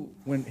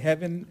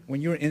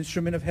an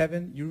instrument of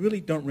heaven, you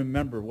really don't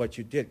remember what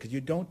you did because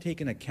you don't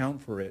take an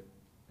account for it.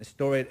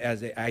 Store it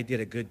as I did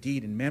a good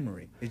deed in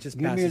memory. It just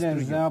give passes me an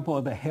through example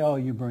of the hell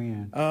you bring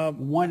in.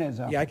 One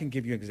example. Yeah, I can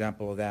give you an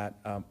example of that.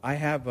 I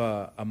have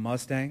a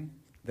Mustang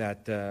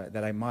that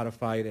I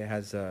modified. It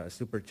has a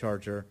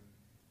supercharger,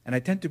 and I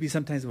tend to be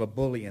sometimes of a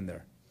bully in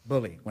there.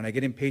 Bully when I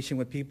get impatient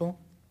with people,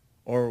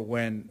 or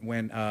when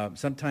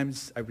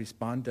sometimes I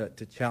respond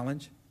to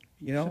challenge.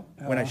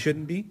 When I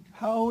shouldn't be.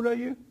 How old are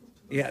you?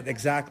 Yeah,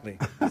 exactly.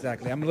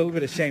 I'm a little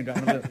bit ashamed.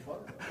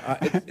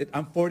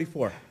 I'm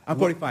 44. I'm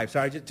 45.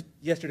 Sorry,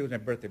 yesterday was my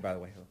birthday, by the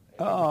way.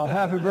 Oh,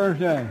 happy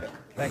birthday.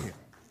 Thank you.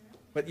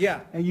 But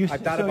yeah, And you, I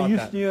thought so about you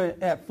that. still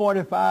at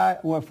 45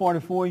 or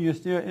 44, you're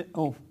still,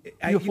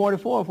 you're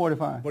 44 or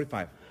 45?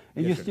 45.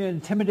 And Yes, you're sir. still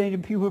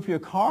intimidating people with your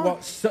car?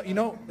 Well,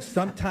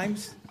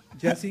 sometimes,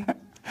 Jesse,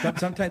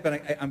 sometimes,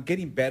 but I'm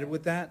getting better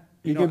with that.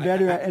 you know, get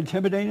better at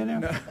intimidating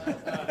them?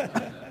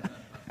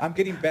 I'm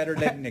getting better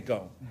letting it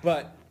go.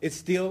 But it's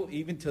still,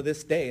 even to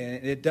this day,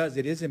 and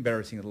it is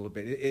embarrassing a little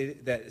bit.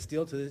 It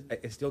still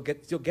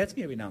gets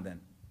me every now and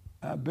then.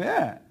 I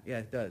bet. Yeah,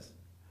 it does.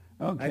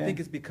 Okay. I think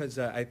it's because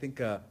I think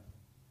there's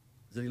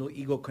a little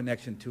ego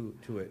connection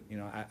to it. You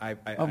know,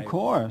 Of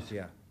course.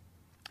 Yeah.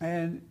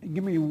 And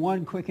give me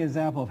one quick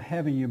example of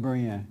heaven you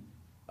bring in.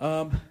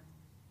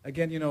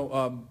 Again, you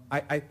know,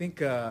 I think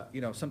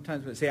you know,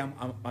 sometimes say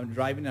I'm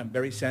driving and I'm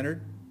very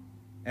centered,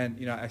 and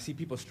you know, I see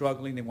people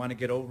struggling, they want to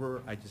get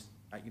over. I just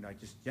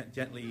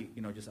gently,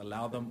 you know, just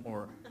allow them,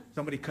 or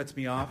somebody cuts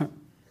me off,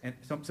 and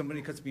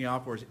somebody cuts me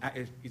off, or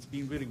it's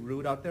being really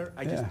rude out there.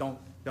 I just don't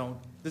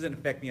doesn't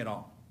affect me at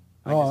all.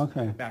 I just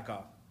okay. back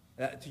off.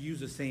 To use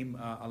the same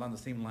along the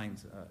same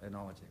lines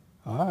analogy.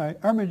 All right.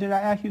 Irma, did I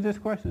ask you this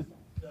question?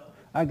 No.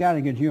 I got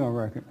to get you on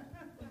record.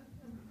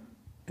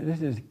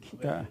 This is...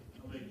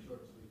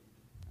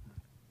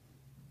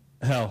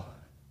 Hell.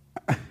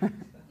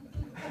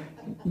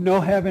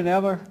 No heaven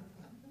ever?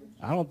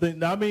 I don't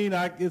think, I mean,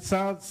 it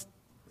sounds,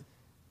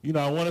 you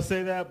know, I want to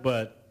say that,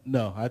 but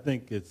no, I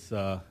think it's,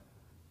 I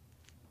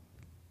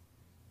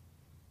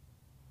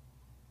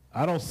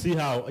don't see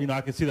how, you know,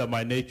 I can see that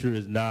my nature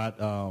is not,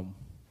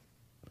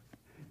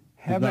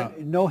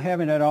 heaven, no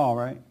heaven at all,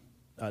 right?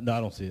 no, I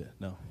don't see it,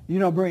 no. You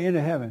don't bring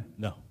into heaven?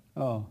 No.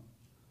 Oh.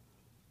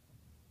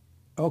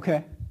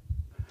 Okay.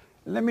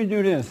 Let me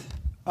do this.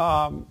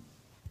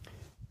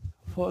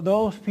 For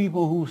those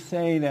people who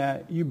say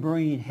that you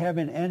bring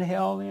heaven and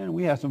hell in,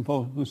 we have some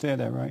folks who say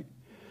that, right?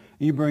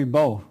 You bring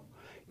both.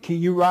 Can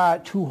you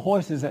ride two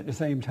horses at the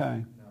same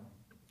time? No.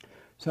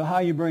 So how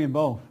you bring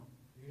both?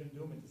 You can do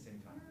them at the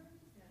same time.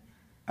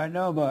 I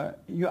know,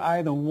 but you're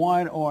either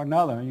one or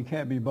another. You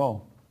can't be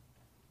both.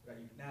 Right,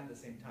 not at the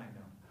same time,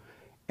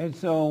 no. And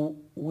so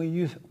when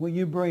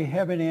you bring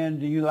heaven in,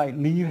 do you like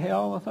leave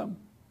hell or something?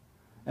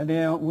 And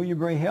then when you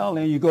bring hell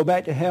in, you go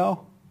back to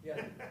hell? Yeah.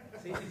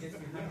 Satan gets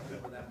behind you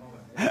for that moment.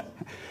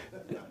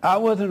 I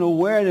wasn't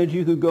aware that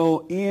you could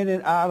go in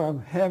and out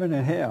of heaven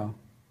and hell.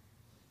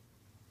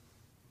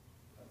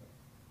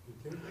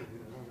 You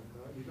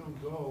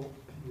don't go,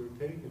 you're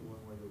taken one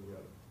way or the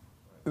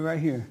other. Right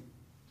here.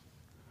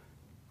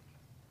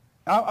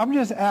 I'm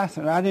just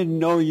asking. I didn't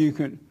know you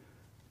could.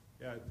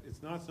 Yeah,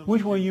 it's not something.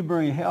 Which one you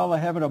bring, hell or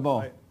heaven or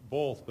both?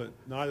 Both, but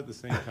not at the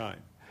same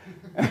time.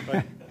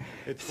 But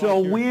it's So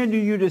like when do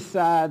you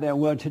decide that,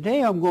 well,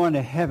 today I'm going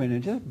to heaven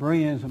and just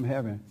bring in some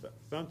heaven?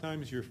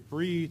 sometimes you're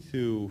free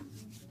to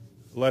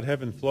let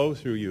heaven flow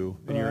through you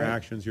in your Right.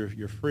 actions.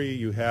 You're free.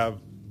 You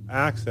have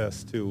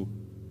access to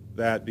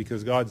that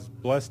because God's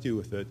blessed you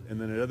with it. And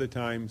then at other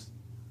times,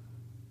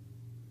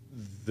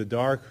 the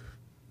dark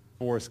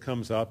force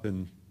comes up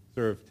and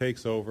sort of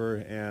takes over,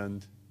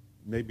 and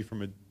maybe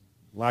from a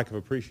lack of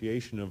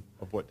appreciation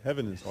of what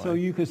heaven is like. So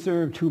you could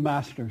serve two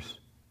masters.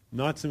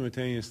 Not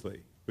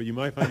simultaneously, but you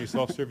might find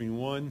yourself serving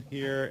one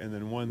here and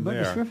then one But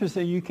there. the scriptures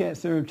say you can't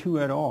serve two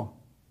at all.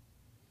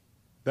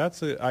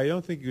 I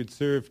don't think you could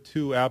serve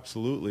two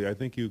absolutely. I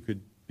think you could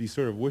be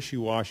sort of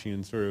wishy-washy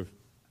and sort of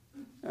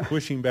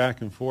pushing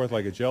back and forth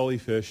like a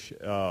jellyfish.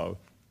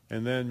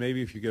 And then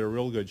maybe if you get a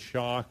real good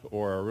shock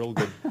or a real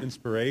good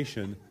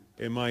inspiration,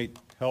 it might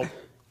help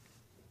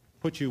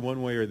put you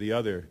one way or the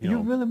other. You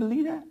really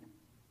believe that?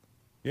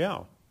 Yeah.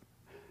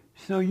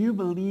 So you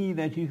believe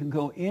that you can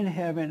go in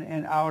heaven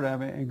and out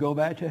of it and go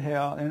back to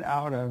hell and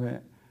out of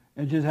it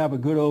and just have a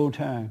good old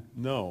time?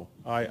 No.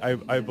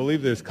 I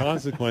believe there's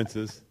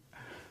consequences.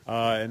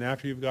 And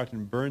after you've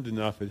gotten burned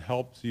enough, it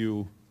helps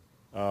you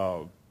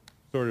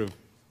sort of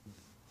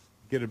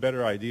get a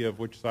better idea of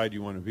which side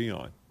you want to be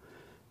on.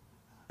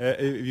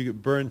 If you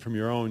get burned from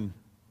your own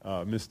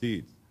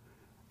misdeeds.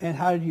 And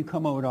how did you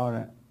come up with all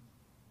that?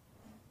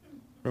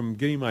 From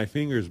getting my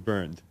fingers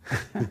burned.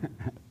 All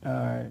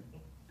right.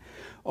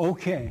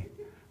 Okay.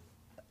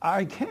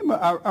 I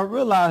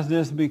realized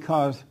this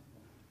because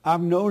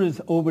I've noticed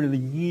over the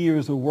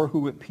years of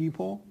working with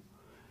people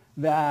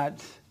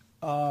that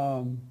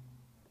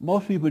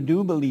most people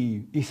do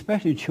believe,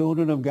 especially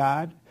children of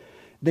God,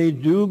 they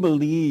do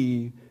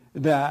believe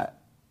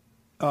that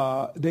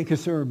they can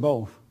serve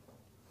both.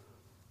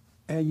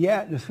 And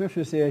yet the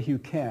scripture says you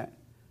can't.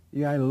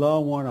 You either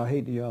love one or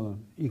hate the other.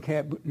 You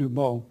can't do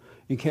both.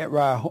 You can't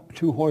ride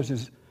two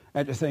horses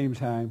at the same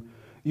time.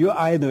 You're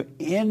either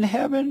in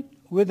heaven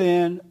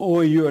within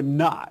or you're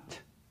not.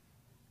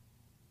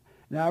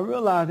 Now, I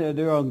realize that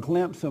there are a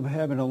glimpse of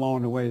heaven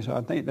along the way, so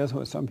I think that's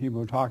what some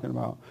people are talking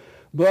about.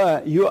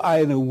 But you're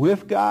either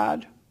with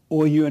God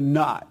or you're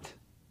not.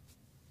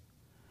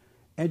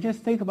 And just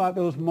think about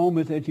those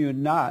moments that you're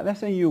not. Let's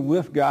say you're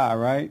with God,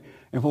 right?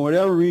 and for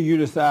whatever reason you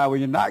decide, well,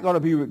 you're not going to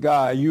be with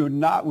God, you're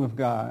not with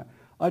God,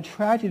 a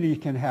tragedy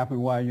can happen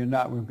while you're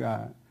not with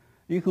God.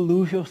 You can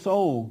lose your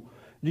soul.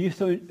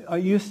 Are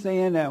you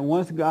saying that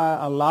once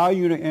God allow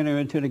you to enter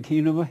into the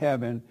kingdom of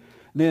heaven,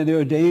 then there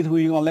are days where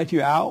He's going to let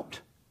you out?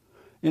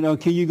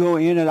 Can you go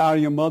in and out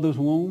of your mother's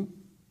womb?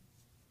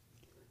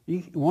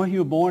 Once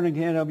you're born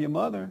again of your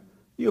mother,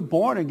 you're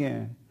born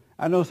again.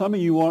 I know some of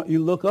you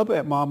look up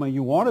at mama and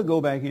you want to go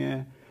back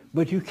in,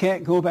 but you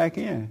can't go back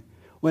in.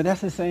 Well,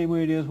 that's the same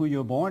way it is when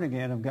you're born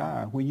again of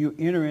God. When you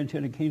enter into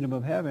the kingdom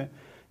of heaven,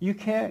 you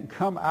can't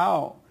come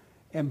out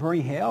and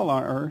bring hell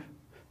on earth.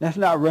 That's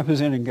not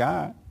representing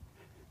God.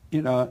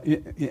 And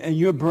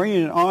you're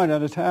bringing it on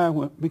at a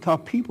time because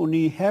people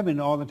need heaven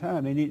all the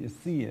time. They need to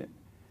see it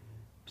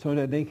so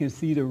that they can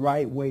see the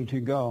right way to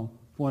go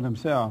for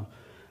themselves.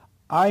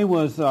 I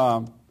was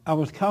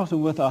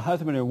counseling with a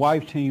husband and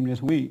wife team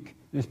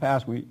this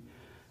past week,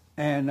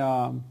 and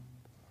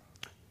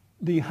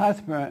the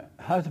husband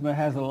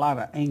has a lot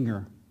of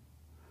anger.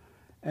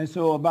 And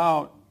so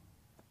about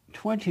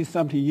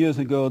 20-something years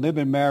ago, they've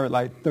been married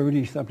like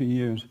 30-something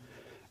years,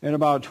 and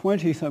about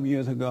 20-some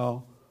years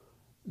ago,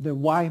 the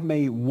wife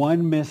made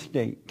one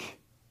mistake.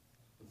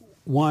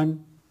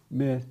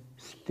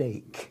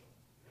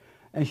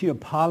 And she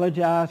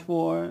apologized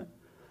for it.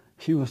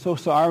 She was so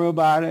sorry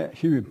about it.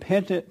 She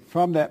repented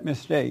from that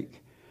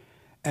mistake.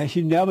 And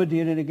she never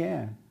did it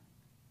again,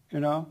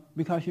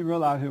 because she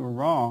realized it was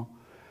wrong.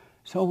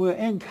 So we're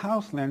in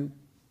counseling,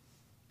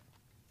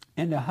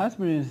 and the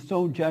husband is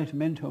so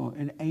judgmental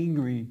and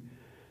angry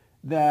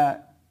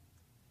that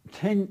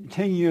 10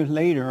 years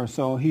later or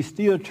so, he's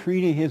still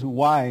treating his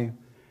wife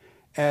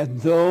as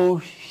though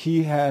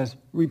she has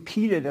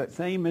repeated that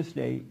same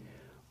mistake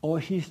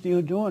or she's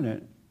still doing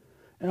it.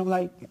 And I'm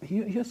like,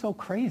 you're so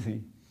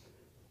crazy.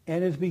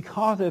 And it's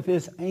because of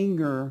his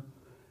anger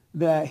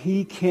that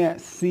he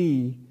can't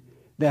see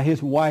that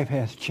his wife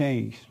has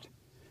changed,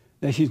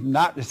 that she's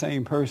not the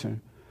same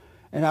person.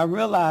 And I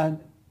realized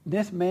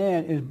this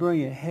man is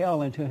bringing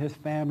hell into his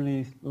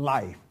family's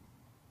life.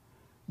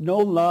 No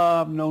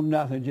love, no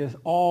nothing, just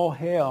all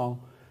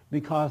hell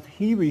because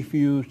he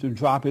refused to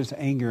drop his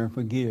anger and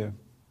forgive.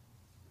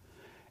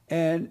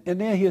 And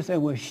then he'll say,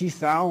 well, she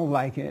sounds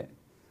like it,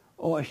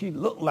 or she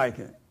looked like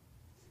it.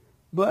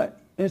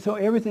 And so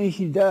everything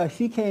she does,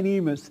 she can't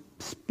even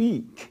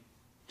speak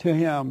to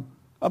him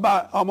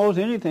about almost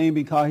anything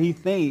because he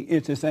thinks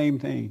it's the same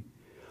thing.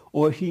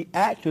 Or if she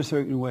acts a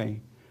certain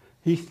way,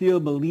 he still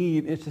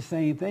believes it's the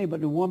same thing, but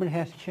the woman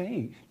has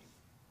changed.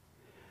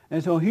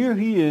 And so here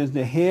he is,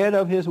 the head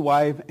of his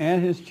wife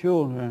and his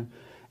children,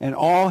 and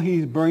all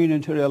he's bringing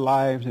into their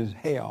lives is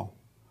hell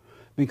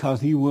because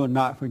he will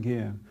not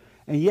forgive.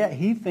 And yet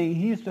he thinks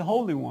he's the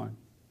Holy One.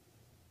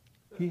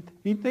 He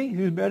thinks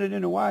he's better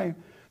than the wife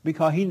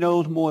because he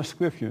knows more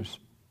scriptures.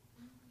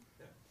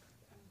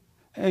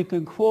 And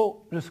can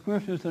quote the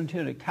scriptures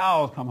until the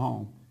cows come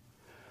home.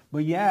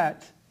 But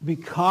yet,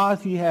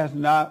 because he has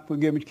not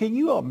forgiven, can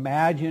you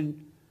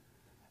imagine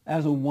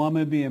as a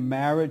woman being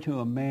married to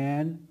a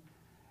man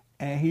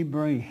and he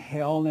brings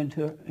hell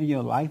into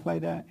your life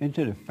like that,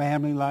 into the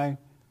family life?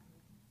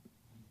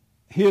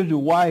 Here's the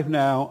wife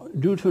now,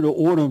 due to the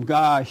order of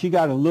God, she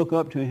got to look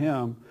up to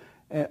him,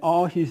 and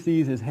all she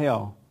sees is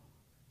hell.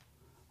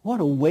 What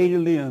a way to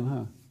live,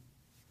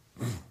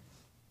 huh?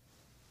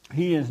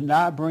 He is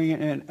not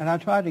bringing in, and I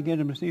tried to get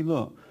him to see,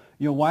 look,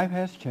 your wife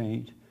has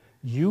changed.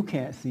 You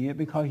can't see it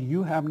because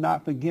you have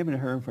not forgiven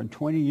her from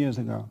 20 years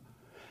ago.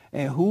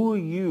 And who are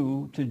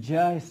you to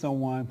judge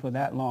someone for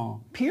that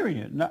long?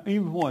 Period. Not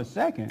even for a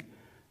second.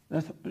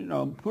 That's,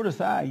 put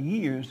aside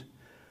years.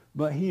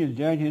 But he is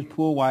judging his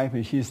poor wife,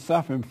 and she's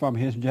suffering from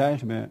his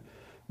judgment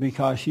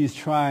because she's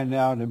trying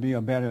now to be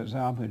a better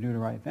example and do the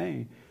right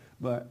thing.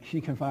 But she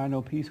can find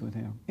no peace with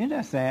him. Isn't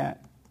that sad?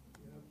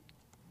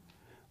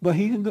 But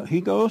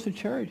he goes to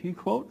church. He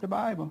quotes the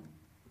Bible.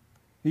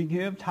 He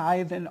gives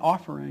tithes and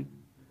offering.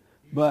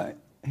 But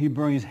he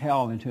brings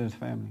hell into his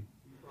family.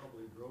 He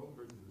probably drove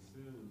her to the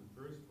sin in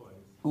the first place.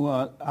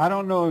 Well, I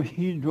don't know if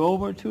he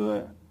drove her to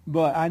it,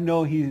 but I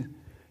know he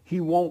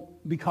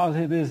won't, because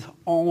of his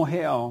own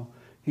hell,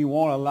 he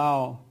won't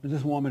allow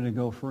this woman to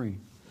go free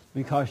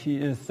because she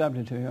is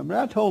subject to him. But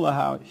I told her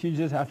how she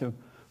just has to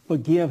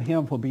forgive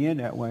him for being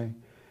that way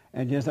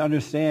and just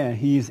understand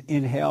he's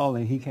in hell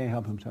and he can't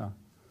help himself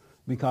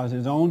because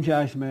his own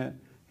judgment,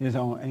 his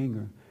own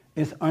anger.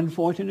 It's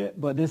unfortunate,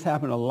 but this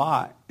happened a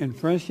lot in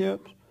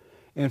friendships,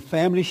 in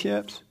family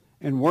ships,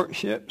 in work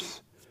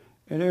ships,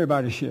 in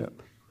everybody's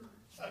ship.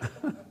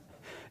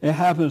 It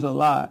happens a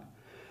lot.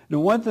 The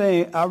one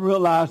thing I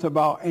realized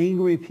about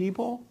angry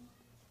people,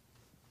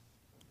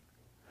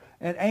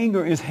 and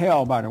anger is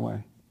hell, by the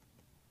way.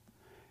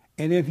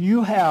 And if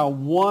you have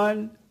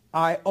one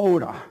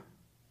iota,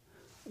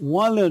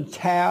 one little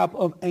tab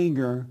of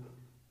anger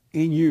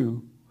in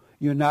you,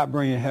 you're not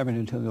bringing heaven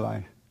into the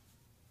life.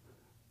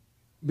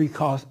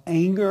 Because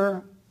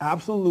anger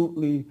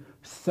absolutely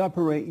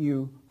separates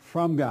you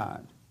from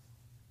God.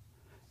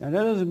 Now,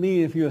 that doesn't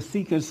mean if you're a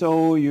seeking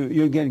soul,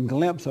 you're getting a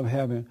glimpse of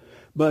heaven.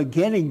 But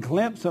getting a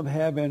glimpse of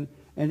heaven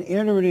and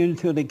entering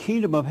into the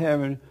kingdom of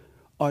heaven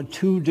are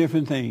two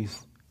different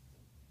things.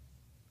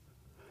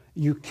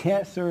 You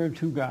can't serve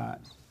two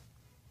gods.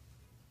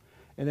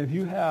 And if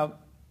you have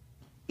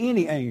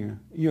any anger,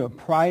 you're a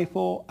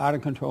prideful, out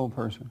of control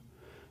person.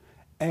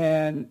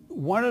 And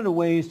one of the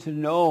ways to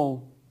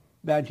know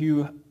that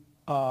you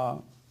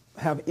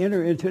have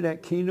entered into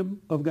that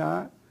kingdom of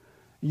God,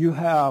 you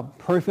have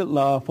perfect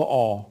love for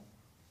all,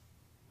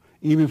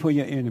 even for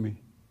your enemy.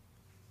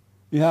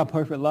 You have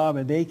perfect love,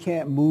 and they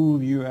can't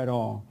move you at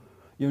all.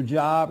 Your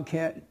job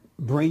can't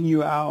bring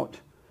you out.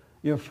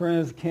 Your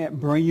friends can't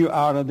bring you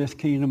out of this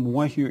kingdom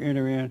once you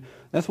enter in.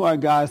 That's why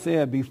God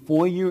said,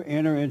 before you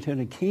enter into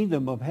the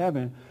kingdom of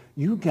heaven,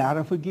 you got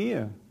to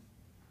forgive.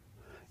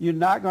 You're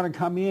not going to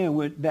come in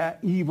with that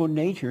evil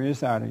nature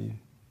inside of you.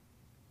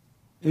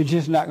 It's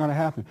just not going to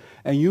happen.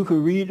 And you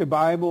can read the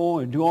Bible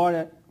and do all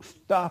that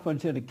stuff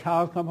until the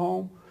cows come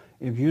home.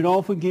 If you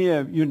don't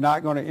forgive, you're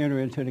not going to enter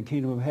into the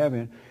kingdom of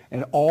heaven.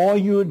 And all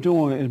you're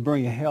doing is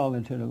bringing hell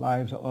into the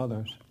lives of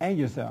others and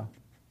yourself.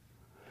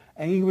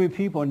 Angry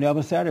people are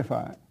never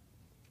satisfied.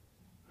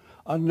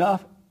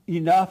 Enough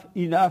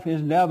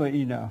is never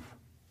enough.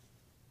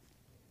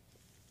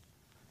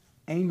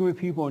 Angry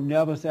people are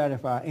never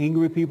satisfied.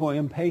 Angry people are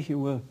impatient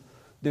with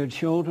their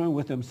children,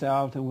 with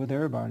themselves, and with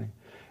everybody.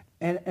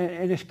 And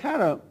it's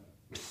kind of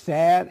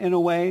sad in a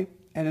way,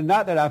 and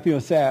not that I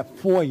feel sad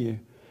for you,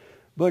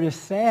 but it's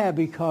sad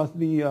because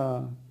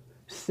the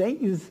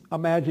Satan's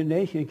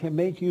imagination can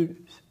make you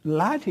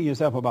lie to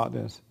yourself about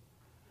this.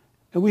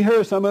 And we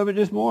heard some of it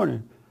this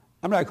morning.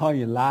 I'm not calling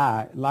you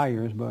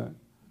liars, but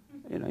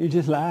you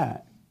just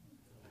lied.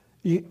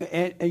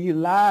 And you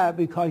lied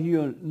because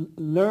you're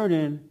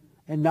learning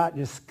and not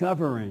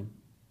discovering.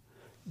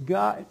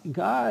 God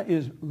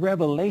is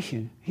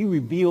revelation. He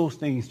reveals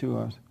things to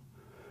us.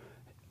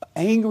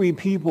 Angry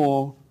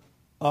people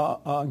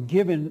are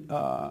given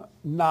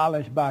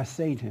knowledge by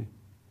Satan.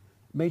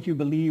 Make you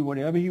believe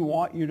whatever he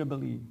wants you to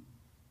believe.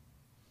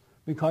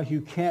 Because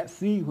you can't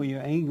see when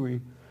you're angry.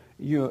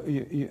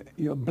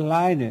 You're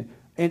blinded.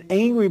 An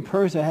angry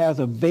person has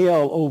a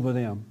veil over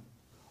them,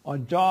 a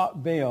dark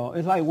veil.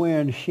 It's like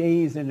wearing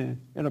shades in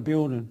a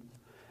building,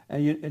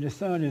 and the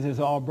sun is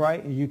all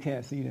bright, and you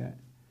can't see that.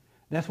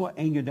 That's what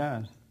anger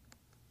does.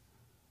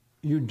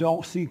 You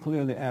don't see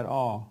clearly at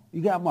all.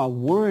 You got my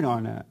word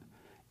on that.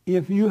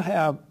 If you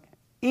have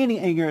any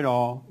anger at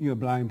all, you're a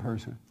blind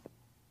person.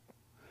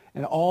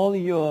 And all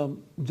of your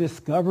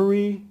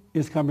discovery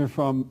is coming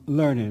from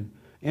learning,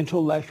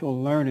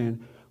 intellectual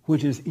learning,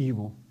 which is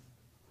evil,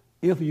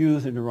 if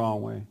used in the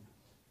wrong way.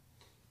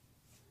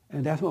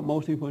 And that's what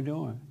most people are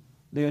doing.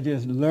 They're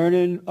just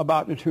learning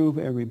about the truth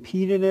and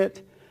repeating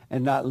it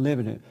and not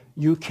living it.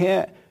 You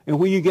can't, and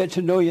when you get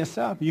to know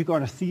yourself, you're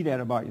going to see that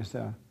about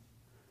yourself.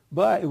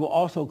 But it will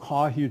also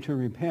cause you to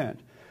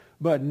repent.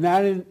 But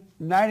 90%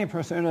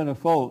 of the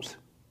folks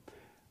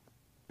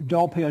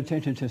don't pay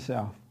attention to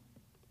self.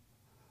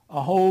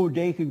 A whole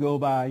day could go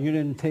by, you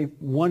didn't take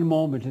one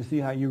moment to see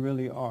how you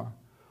really are,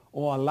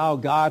 or allow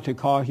God to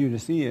cause you to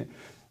see it.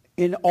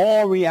 In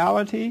all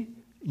reality,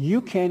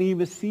 you can't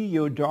even see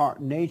your dark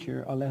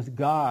nature unless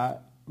God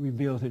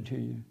reveals it to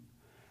you.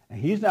 And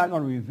he's not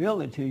going to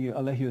reveal it to you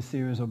unless you're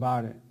serious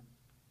about it.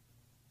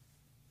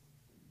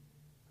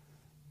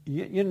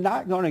 You're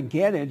not going to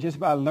get it just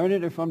by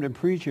learning it from the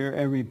preacher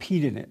and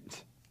repeating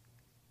it.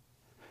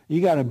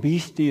 You got to be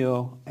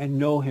still and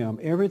know him.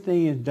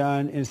 Everything is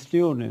done in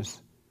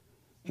stillness,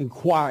 in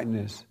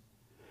quietness,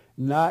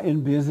 not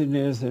in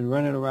busyness and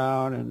running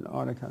around and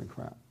all that kind of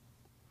crap.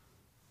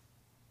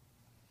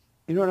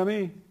 You know what I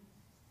mean?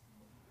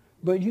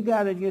 But you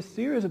got to get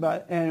serious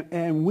about it.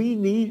 And we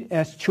need,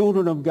 as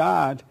children of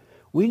God,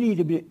 we need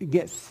to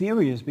get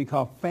serious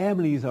because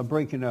families are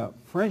breaking up.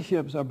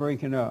 Friendships are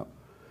breaking up.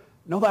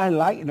 Nobody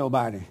likes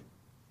nobody.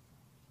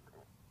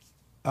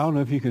 I don't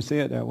know if you can say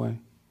it that way.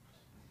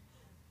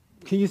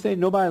 Can you say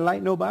nobody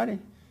like nobody?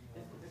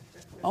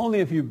 Only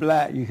if you're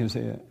black you can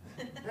say it.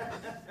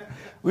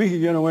 We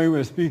can get away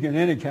with speaking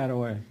any kind of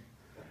way.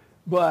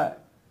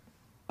 But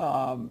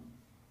now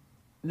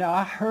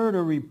I heard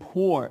a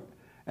report,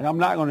 and I'm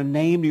not going to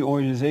name the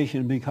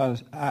organization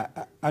because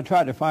I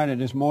tried to find it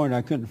this morning.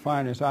 I couldn't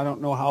find it, so I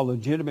don't know how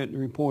legitimate the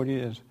report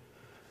is.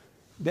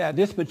 That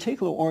this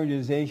particular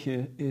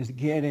organization is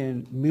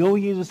getting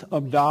millions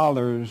of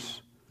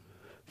dollars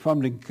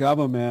from the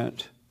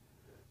government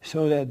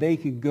so that they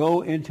can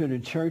go into the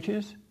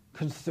churches,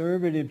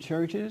 conservative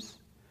churches,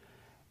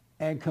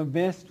 and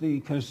convince the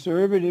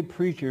conservative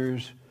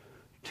preachers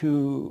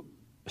to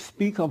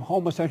speak of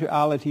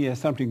homosexuality as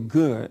something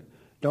good.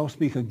 Don't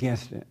speak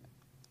against it.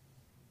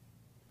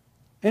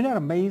 Isn't that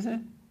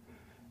amazing?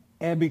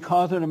 And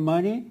because of the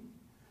money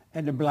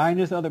and the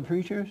blindness of the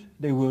preachers,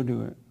 they will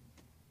do it.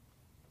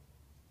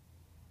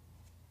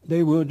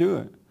 They will do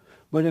it.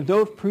 But if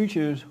those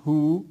preachers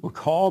who were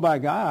called by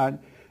God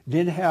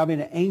didn't have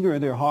any anger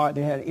in their heart,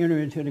 they had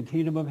entered into the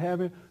kingdom of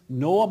heaven,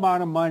 no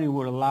amount of money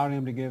would allow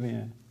them to give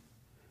in.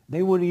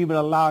 They wouldn't even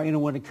allow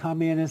anyone to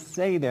come in and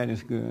say that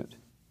is good.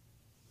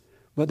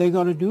 But they're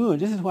going to do it.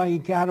 This is why you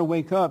got to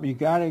wake up. You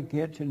got to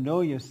get to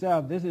know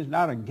yourself. This is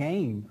not a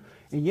game.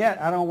 And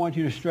yet, I don't want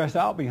you to stress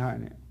out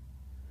behind it.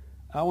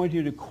 I want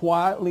you to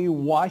quietly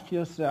watch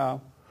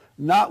yourself,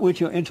 not with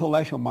your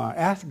intellectual mind.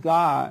 Ask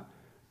God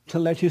to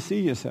let you see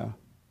yourself.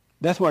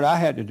 That's what I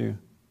had to do.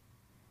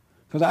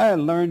 Because I had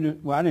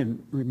learned, well, I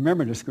didn't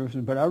remember the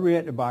scriptures, but I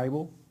read the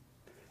Bible,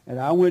 and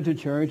I went to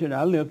church, and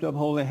I lifted up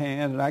holy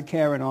hands, and I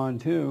carried on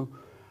too.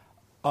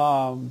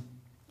 And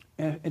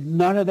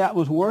none of that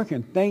was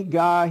working. Thank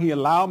God he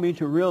allowed me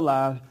to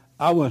realize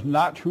I was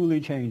not truly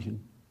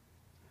changing.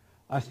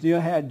 I still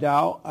had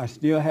doubt. I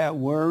still had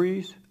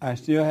worries. I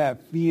still had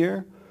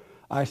fear.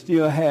 I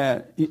still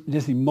had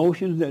just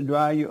emotions that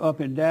drive you up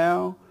and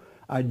down.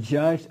 I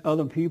judged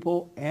other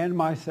people and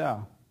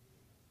myself.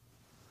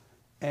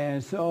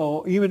 And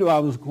so even though I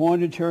was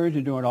going to church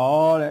and doing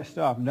all that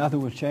stuff,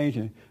 nothing was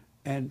changing.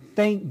 And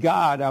thank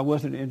God I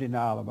wasn't in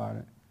denial about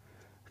it.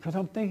 Because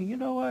I'm thinking, you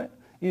know what?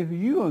 If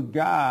you are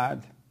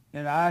God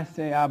and I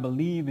say I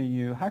believe in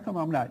you, how come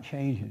I'm not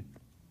changing?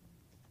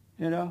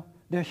 You know?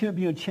 There should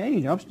be a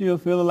change. I'm still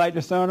feeling like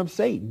the son of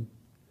Satan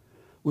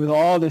with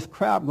all this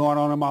crap going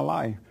on in my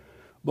life.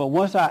 But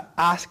once I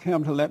asked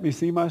him to let me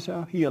see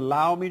myself, he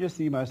allowed me to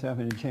see myself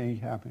and the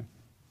change happened.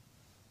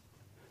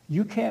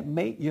 You can't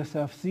make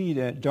yourself see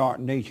that dark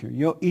nature.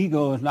 Your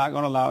ego is not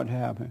going to allow it to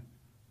happen.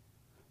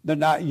 The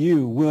not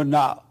you will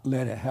not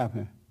let it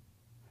happen.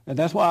 And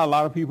that's why a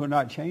lot of people are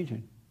not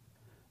changing.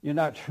 You're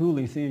not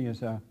truly seeing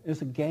yourself.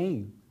 It's a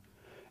game.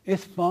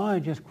 It's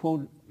fun just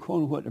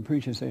quoting what the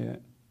preacher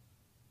said.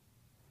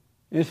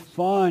 It's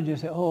fun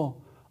just say,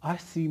 oh, I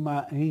see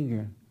my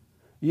anger.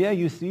 Yeah,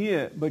 you see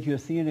it, but you're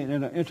seeing it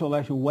in an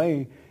intellectual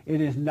way. It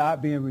is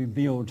not being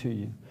revealed to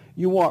you.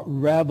 You want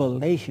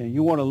revelation.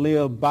 You want to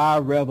live by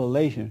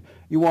revelation.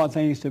 You want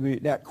things to be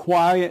that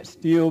quiet,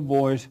 still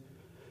voice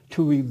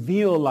to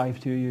reveal life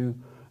to you,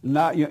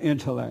 not your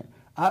intellect.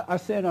 I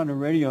said on the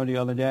radio the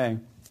other day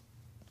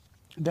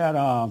that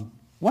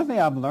one thing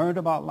I've learned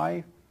about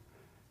life,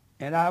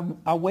 and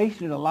I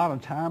wasted a lot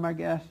of time, I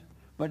guess,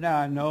 but now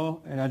I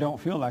know, and I don't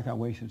feel like I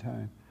wasted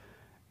time.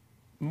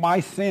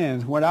 My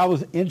sins, when I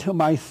was into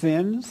my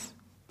sins,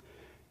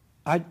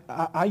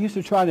 I used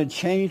to try to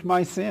change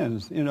my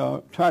sins,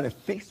 try to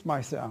fix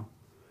myself,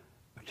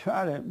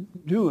 try to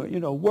do it,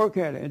 work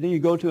at it. And then you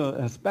go to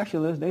a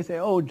specialist, they say,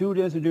 oh, do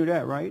this and do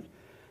that, right?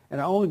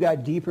 And I only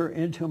got deeper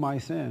into my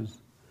sins.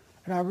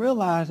 And I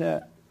realized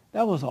that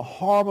was a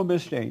horrible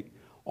mistake.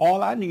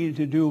 All I needed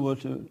to do was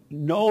to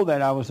know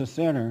that I was a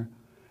sinner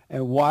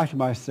and wash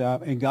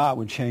myself, and God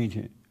would change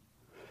it.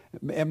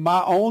 And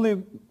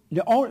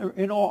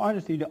in all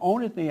honesty, the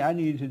only thing I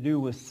needed to do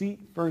was seek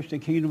first the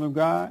kingdom of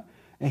God,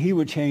 and he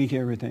would change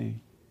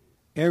everything.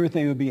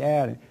 Everything would be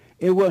added.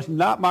 It was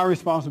not my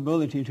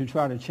responsibility to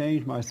try to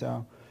change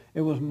myself.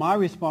 It was my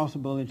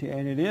responsibility,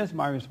 and it is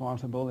my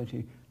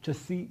responsibility, to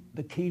seek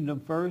the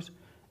kingdom first,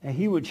 and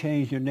he would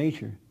change your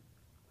nature.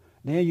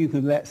 Then you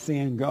can let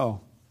sin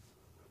go.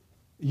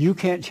 You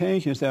can't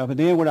change yourself. And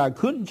then when I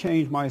couldn't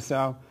change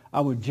myself, I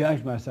would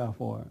judge myself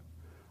for it.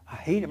 I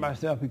hated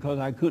myself because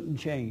I couldn't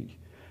change.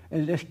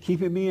 And it's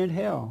keeping me in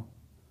hell.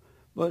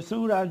 But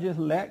soon I just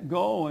let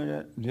go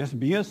and just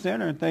be a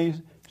sinner, and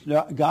things,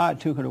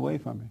 God took it away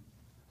from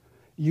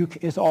me.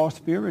 It's all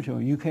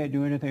spiritual. You can't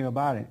do anything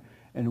about it.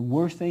 And the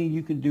worst thing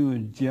you can do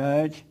is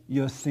judge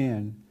your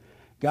sin.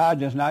 God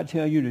does not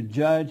tell you to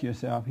judge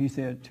yourself. He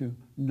said to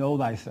know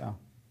thyself.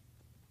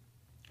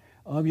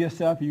 Of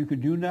yourself you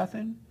could do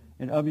nothing,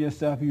 and of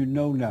yourself you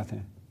know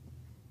nothing.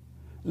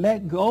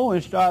 Let go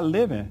and start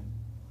living.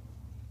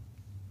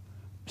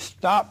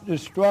 Stop the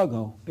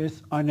struggle.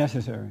 It's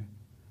unnecessary.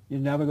 You're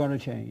never going to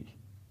change.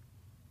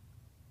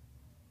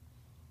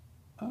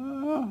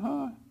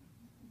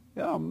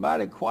 Y'all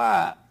mighty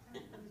quiet.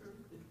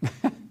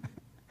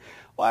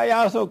 Why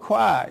y'all so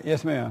quiet?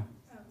 Yes, ma'am.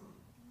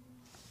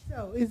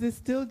 So is it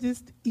still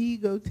just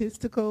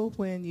egotistical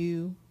when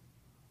you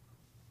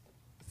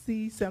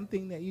see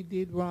something that you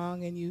did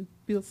wrong and you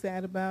feel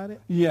sad about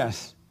it?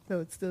 Yes.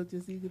 So it's still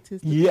just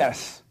egotistical?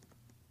 Yes.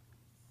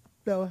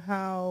 So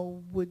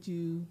how would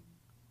you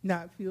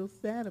not feel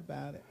sad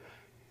about it?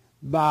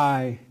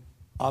 By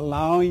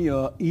allowing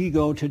your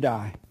ego to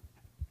die.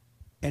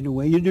 And the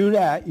way you do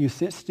that, you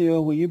sit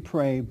still when you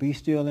pray, be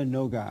still and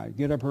know God.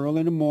 Get up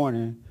early in the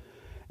morning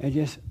and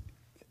just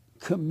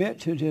commit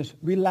to just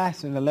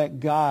relaxing and let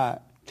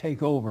God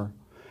take over.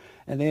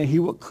 And then he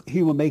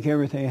will make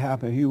everything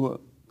happen. He will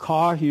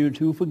cause you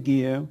to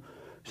forgive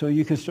so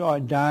you can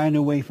start dying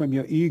away from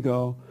your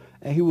ego,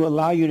 and he will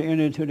allow you to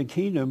enter into the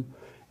kingdom.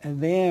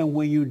 And then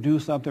when you do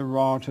something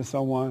wrong to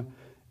someone,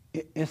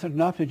 it's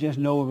enough to just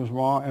know it was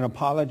wrong and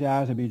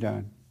apologize and be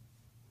done.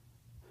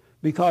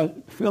 Because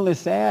feeling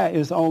sad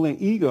is only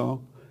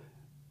ego.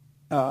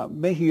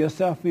 Making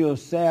yourself feel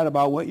sad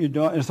about what you're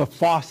doing, it's a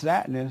false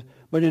sadness,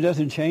 but it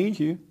doesn't change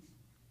you.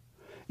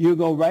 You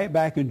go right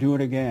back and do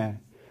it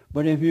again.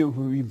 But if you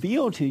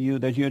reveal to you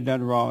that you've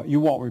done wrong, you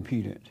won't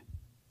repeat it.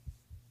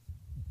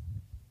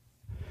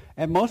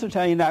 And most of the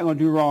time you're not going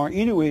to do wrong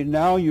anyway.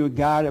 Now you're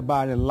guided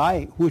by the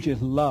light, which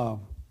is love.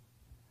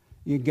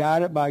 you're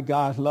guided by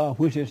God's love,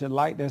 which is the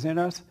light that's in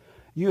us,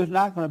 you're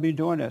not going to be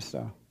doing that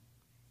stuff.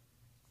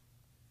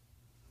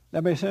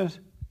 That makes sense?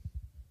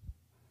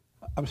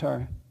 I'm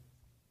sorry.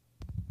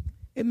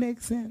 It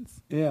makes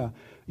sense. Yeah.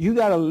 You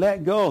got to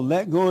let go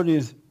of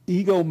this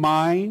ego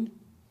mind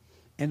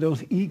and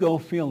those ego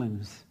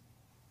feelings.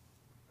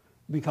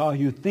 Because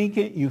you think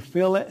it, you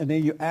feel it, and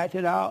then you act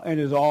it out, and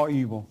it's all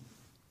evil.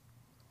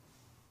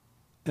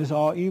 It's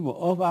all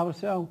evil. Of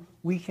ourselves,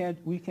 we can't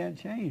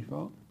change,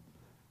 bro.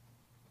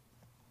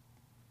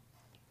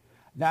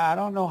 Now, I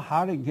don't know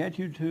how to get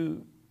you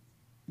to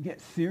get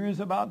serious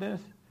about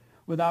this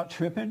without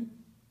tripping,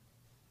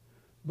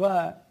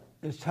 but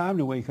it's time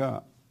to wake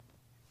up.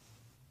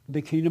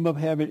 The kingdom of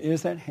heaven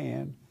is at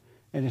hand,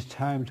 and it's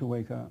time to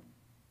wake up.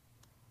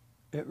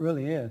 It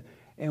really is.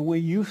 And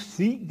when you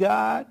seek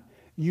God,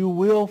 you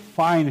will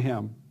find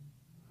him.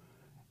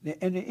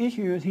 And the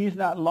issue is he's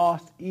not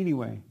lost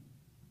anyway.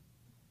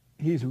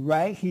 He's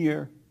right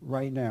here,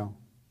 right now.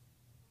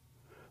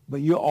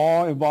 But you're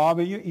all involved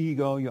in your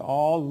ego. You're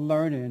all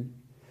learning.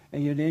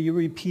 And then you're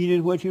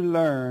repeating what you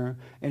learn.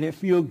 And it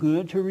feels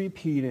good to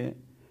repeat it.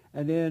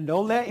 And then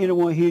don't let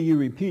anyone hear you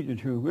repeat the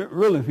truth. It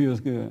really feels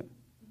good.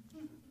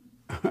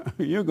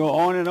 You go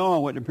on and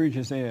on what the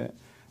preacher said,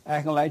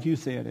 acting like you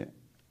said it.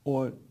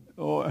 Or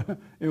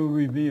it will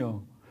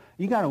reveal.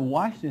 You got to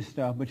watch this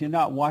stuff, but you're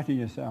not watching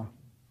yourself.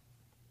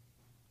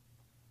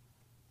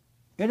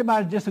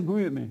 Anybody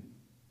disagree with me?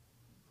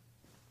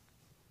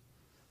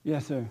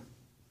 Yes, sir.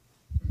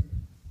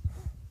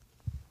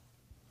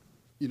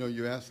 You know,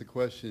 you asked the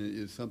question,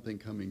 is something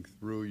coming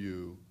through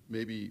you?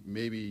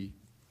 Maybe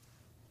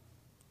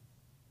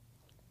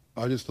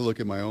I'll just look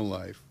at my own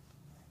life.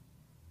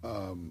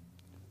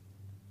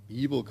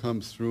 Evil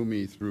comes through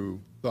me through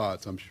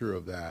thoughts, I'm sure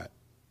of that.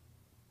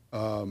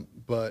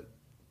 But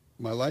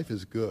my life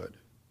is good,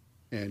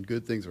 and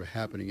good things are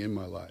happening in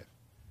my life.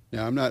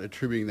 Now, I'm not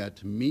attributing that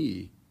to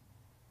me,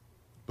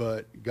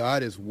 but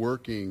God is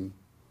working,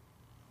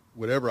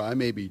 whatever I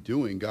may be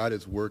doing, God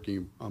is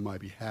working on my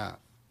behalf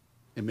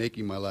and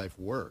making my life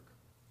work.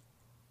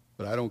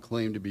 But I don't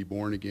claim to be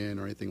born again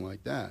or anything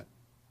like that.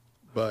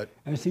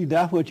 And see,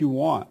 that's what you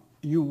want.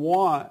 You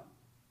want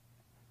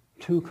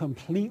to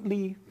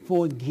completely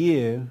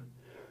forgive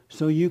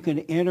so you can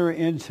enter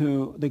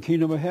into the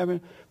kingdom of heaven,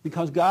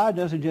 because God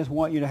doesn't just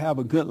want you to have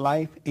a good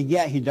life, and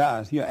yet he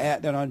does. He'll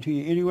add that onto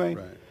you anyway.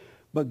 Right.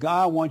 But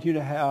God wants you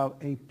to have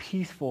a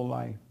peaceful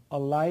life, a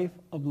life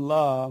of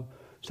love,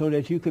 so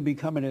that you can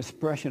become an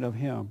expression of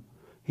him.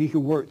 He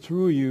can work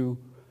through you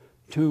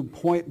to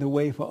point the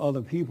way for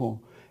other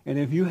people. And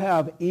if you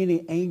have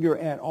any anger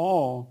at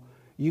all,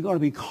 you're going to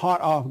be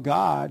caught off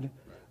guard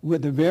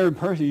with the very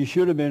person you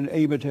should have been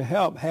able to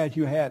help had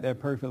you had that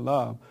perfect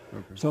love.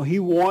 Okay. So he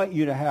wants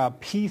you to have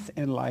peace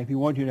in life. He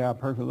wants you to have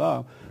perfect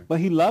love. Right. But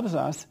he loves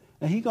us,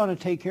 and he's going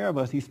to take care of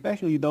us,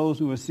 especially those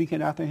who are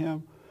seeking after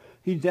him.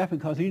 He's definitely,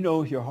 because he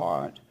knows your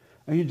heart,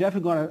 and he's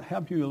definitely going to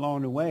help you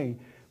along the way.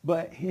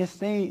 But his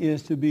thing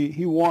is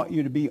he wants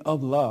you to be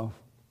of love.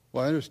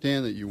 Well, I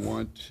understand that you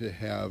want to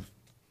have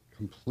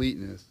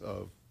completeness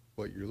of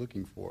what you're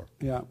looking for.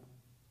 Yeah.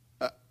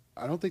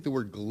 I don't think the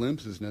word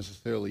glimpses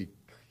necessarily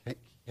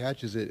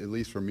catches it, at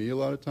least for me a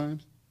lot of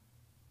times,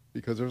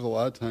 because there's a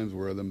lot of times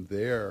where I'm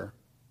there,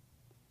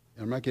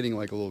 and I'm not getting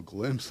like a little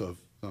glimpse of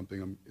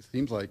something. It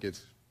seems like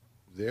it's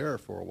there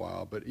for a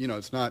while, but,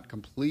 it's not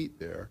complete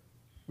there.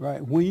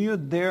 Right. When you're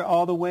there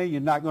all the way,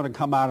 you're not going to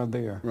come out of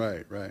there.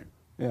 Right.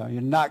 Yeah,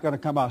 you're not going to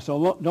come out.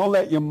 So don't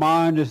let your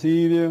mind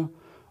deceive you.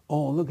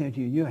 Oh, look at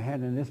you. You're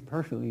handling this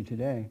perfectly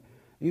today.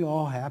 You're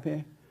all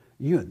happy.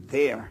 You're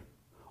there.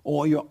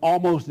 Or you're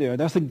almost there.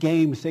 That's a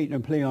game Satan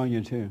will play on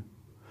you too.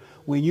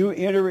 When you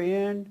enter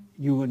in,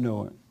 you will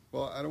know it.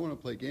 Well, I don't want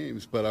to play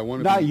games, but I want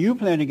to Not you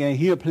playing the game,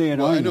 he'll play it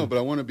on you. I know, but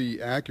I want to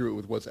be accurate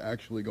with what's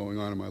actually going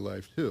on in my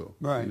life too.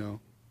 Right. So,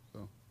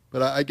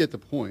 but I get the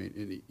point.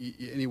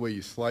 Any way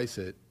you slice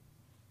it,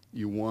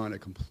 you want a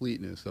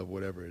completeness of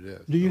whatever it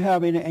is. Do you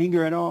have any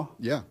anger at all?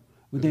 Yeah.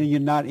 But then you're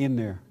not in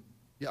there.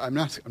 Yeah, I'm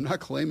not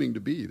claiming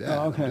to be that.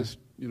 Oh, okay. I'm just,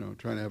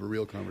 trying to have a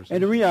real conversation.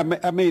 And the reason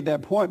I made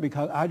that point,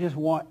 because I just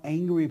want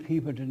angry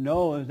people to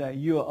know is that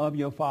you're of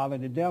your father,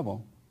 the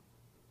devil.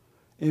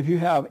 If you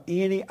have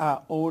any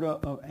iota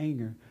of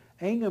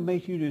anger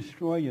makes you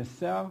destroy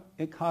yourself.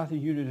 It causes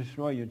you to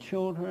destroy your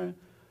children,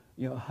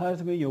 your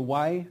husband, your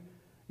wife,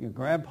 your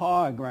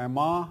grandpa and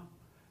grandma.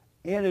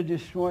 It'll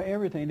destroy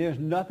everything. There's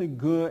nothing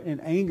good in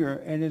anger,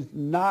 and it's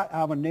not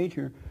our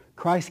nature.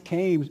 Christ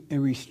came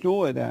and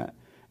restored that.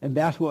 And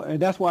that's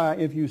why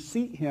if you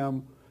seek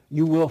him,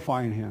 you will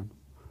find him.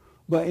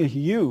 But it's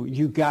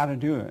you got to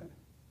do it.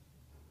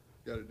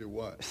 Got to do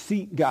what?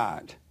 Seek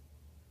God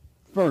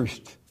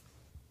first.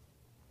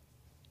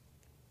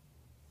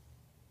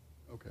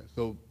 Okay,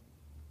 so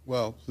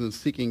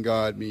seeking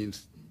God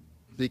means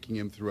seeking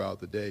him throughout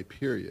the day,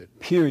 period.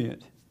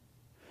 Period.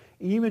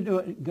 Even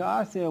though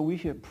God said we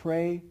should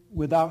pray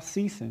without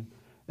ceasing.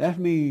 That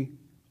means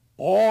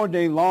all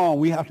day long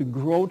we have to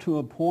grow to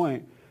a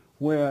point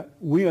where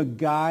we are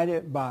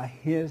guided by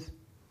his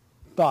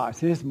thoughts,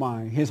 his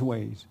mind, his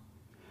ways.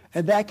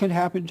 And that can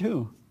happen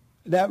too.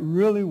 That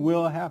really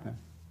will happen.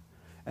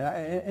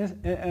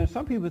 And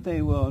some people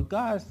think, well,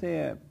 God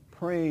said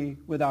pray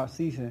without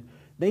ceasing.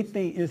 They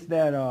think it's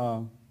that,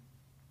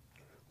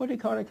 what do they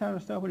call that kind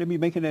of stuff? Would they be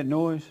making that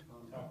noise?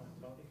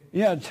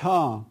 Yeah,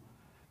 tongue.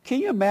 Can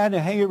you imagine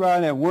hanging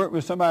around at work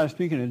with somebody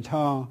speaking in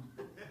tongue?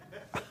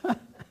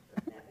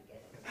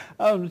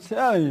 I'm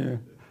telling you,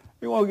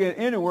 you won't get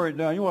any work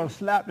done. You want to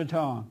slap the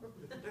tongue.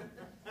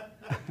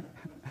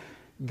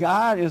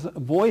 God's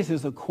voice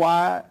is a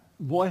quiet,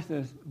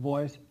 voiceless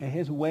voice, and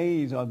his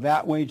ways are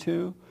that way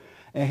too.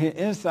 And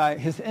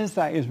his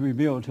insight is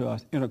revealed to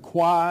us in a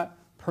quiet,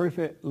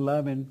 perfect,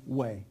 loving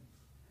way.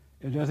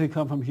 It doesn't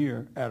come from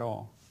here at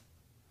all.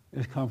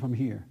 It's come from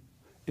here.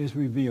 It's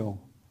revealed.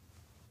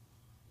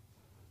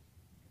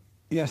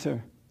 Yes,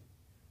 sir.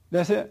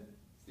 That's it?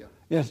 Yeah.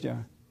 Yes,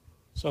 John.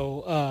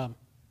 So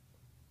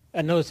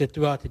I noticed that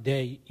throughout the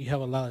day you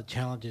have a lot of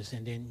challenges,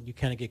 and then you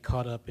kind of get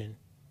caught up in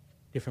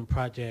different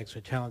projects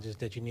or challenges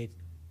that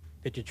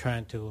you're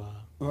trying to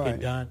Right.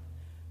 get done.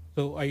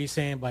 So are you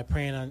saying by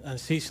praying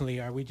unceasingly,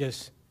 are we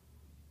just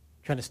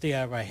trying to stay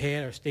out of our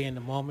head or stay in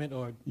the moment?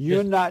 Or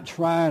You're not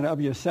trying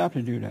of yourself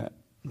to do that.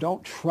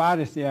 Don't try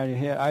to stay out of your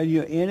head. Either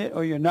you're in it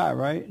or you're not,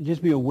 right?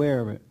 Just be aware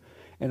of it.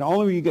 And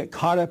only when you get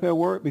caught up at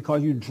work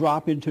because you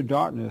drop into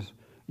darkness,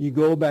 you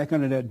go back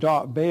under that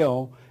dark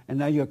veil, and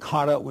now you're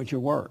caught up with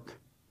your work.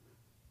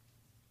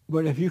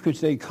 But if you could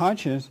stay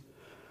conscious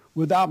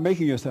without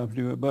making yourself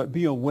do it, but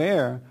be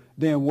aware,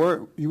 then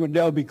work, you would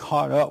never be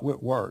caught up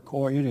with work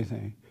or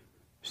anything.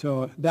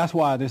 So that's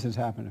why this is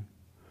happening.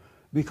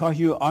 Because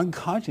you're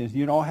unconscious.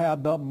 You don't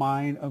have the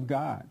mind of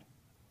God.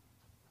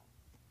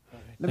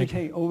 Let me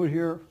take over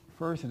here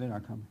first, and then I'll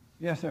come.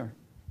 Yes, sir.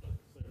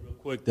 Real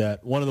quick,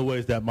 that one of the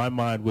ways that my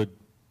mind would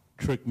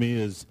trick me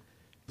is,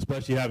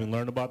 especially having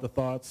learned about the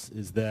thoughts,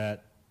 is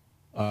that,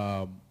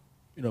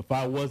 if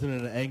I wasn't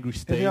in an angry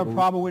state. Is there a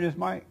problem with this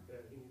mic?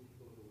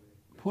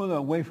 Pull it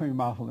away from your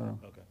mouth a little.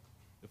 Okay.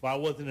 If I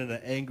wasn't in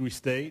an angry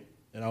state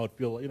and I would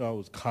feel, I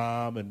was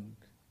calm and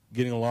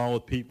getting along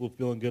with people,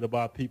 feeling good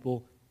about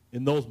people,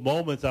 in those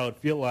moments I would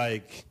feel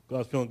like I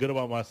was feeling good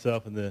about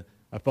myself, and then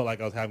I felt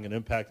like I was having an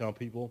impact on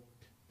people.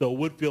 So it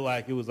would feel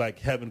like it was like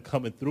heaven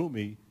coming through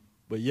me,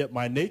 but yet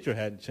my nature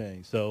hadn't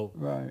changed. So,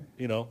 right.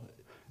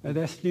 And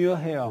that's still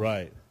hell.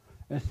 Right.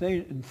 And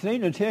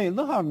Satan will tell you,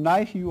 look how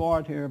nice you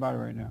are to everybody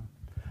right now.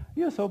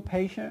 You're so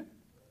patient.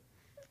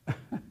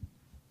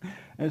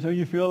 And so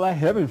you feel like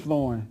heaven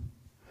flowing.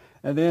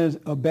 And there's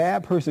a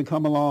bad person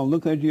come along,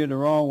 look at you the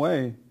wrong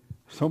way.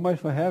 So much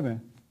for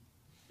heaven.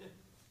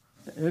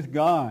 It's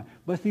gone.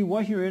 But see,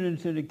 once you're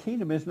into the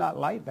kingdom, it's not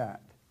like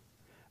that.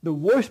 The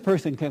worst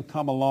person can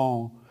come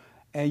along,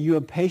 and you're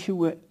patient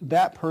with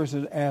that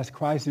person as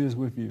Christ is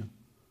with you.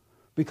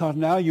 Because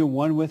now you're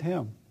one with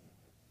him.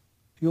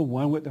 You're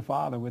one with the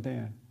Father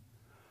within.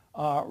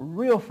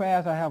 Real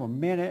fast, I have a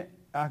minute.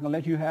 I can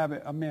let you have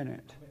it a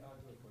minute.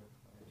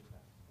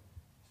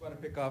 I want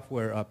to pick off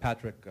where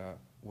Patrick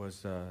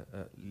was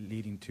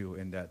leading to,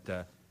 in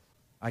that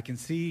I can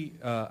see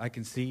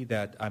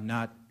that I'm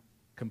not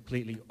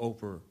completely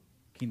over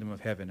kingdom of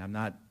heaven. I'm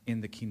not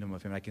in the kingdom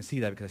of heaven. I can see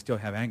that because I still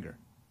have anger.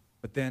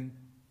 But then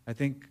I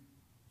think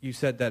you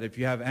said that if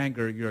you have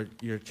anger,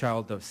 you're a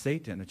child of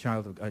Satan, a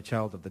child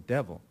of the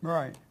devil.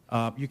 Right.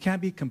 You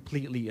can't be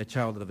completely a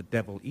child of the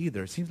devil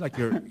either. It seems like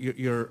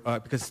you're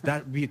because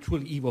that would be a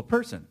truly evil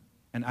person.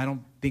 And I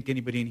don't think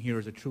anybody in here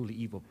is a truly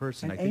evil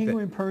person. An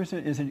angry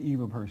person is an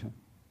evil person.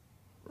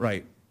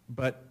 Right.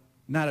 But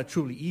not a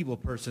truly evil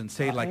person.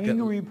 Say An like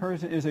angry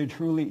person is a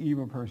truly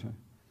evil person.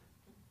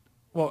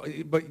 Well,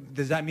 but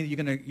does that mean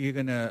you're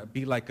gonna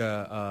be like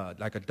a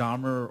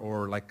Dahmer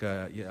or like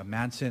a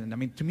Manson? I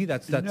mean, to me,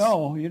 that's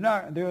No, you're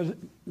not.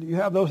 You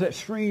have those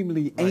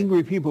extremely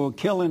angry people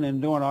killing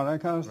and doing all that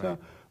kind of stuff.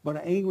 But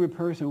an angry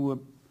person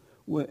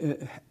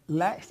would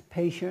lacks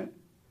patience.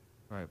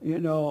 Right.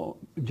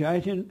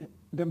 Judging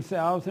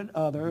themselves and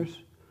others.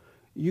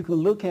 You can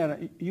look at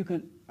it. You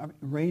can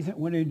raise it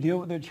when they deal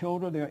with their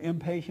children. They're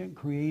impatient,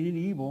 creating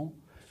evil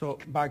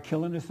by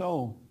killing the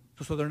soul.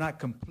 So they're not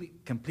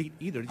complete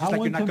either. Just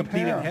like you're not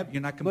complete in heaven.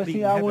 You're not complete But see,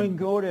 in I heaven. wouldn't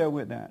go there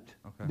with that.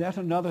 Okay. That's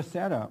another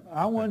setup.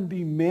 I wouldn't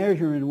be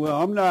measuring,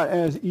 well, I'm not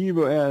as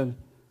evil as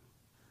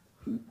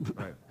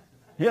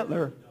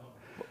Hitler.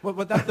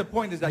 But that's the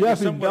point, is that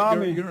Jeffrey you're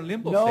Dahmer. in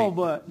limbo no, state.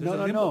 But, There's a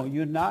no. limbo.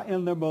 You're not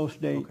in limbo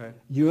state. Okay.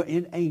 You're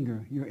in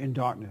anger. You're in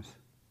darkness.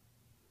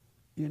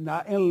 You're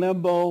not in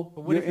limbo.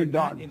 But what you're if you're in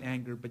not darkness. in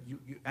anger, but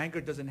anger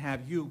doesn't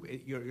have you?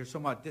 You're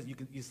somewhat.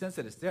 You sense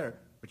that it's there,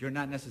 but you're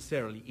not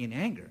necessarily in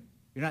anger.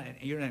 You're not in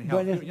hell.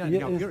 But You're not in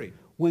hell fury.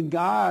 when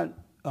God,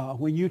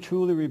 when you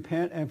truly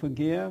repent and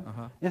forgive,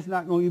 Uh-huh. it's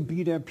not going to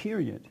be there,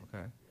 period.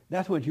 Okay.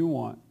 That's what you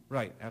want.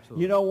 Right.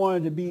 Absolutely. You don't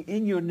want it to be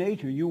in your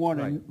nature. You want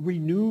Right. a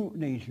renewed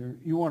nature.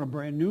 You want a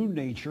brand new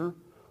nature,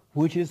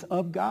 which is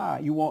of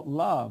God. You want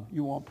love.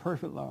 You want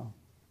perfect love.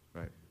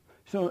 Right.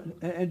 So,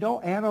 and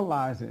don't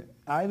analyze it.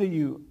 Either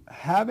you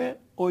have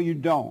it or you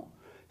don't.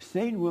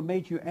 Satan will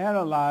make you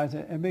analyze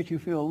it and make you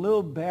feel a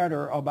little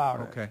better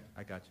about it. Okay.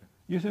 I got you.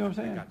 You see what I'm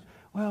saying? got you.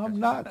 Well, I'm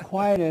not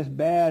quite as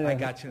bad I as,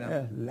 got you now.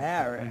 as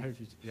Larry. I heard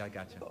you. Yeah, I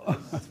got you.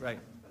 That's right.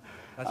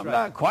 That's I'm right.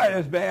 not quite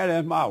as bad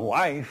as my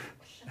wife.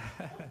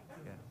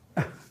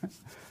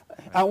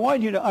 I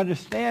want you to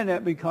understand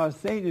that because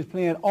Satan is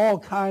playing all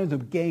kinds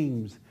of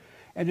games.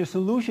 And the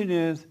solution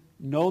is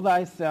know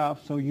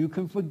thyself so you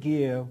can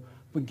forgive.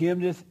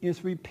 Forgiveness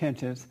is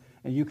repentance,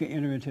 and you can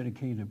enter into the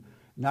kingdom.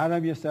 Not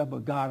of yourself,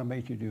 but God will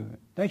make you do it.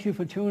 Thank you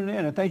for tuning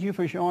in, and thank you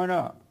for showing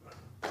up.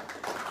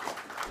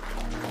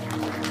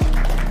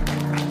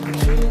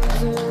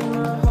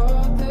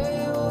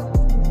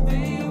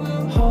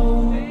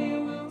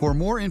 For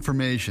more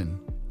information,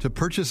 to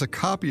purchase a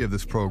copy of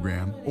this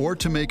program, or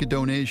to make a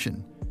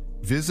donation,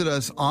 visit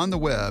us on the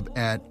web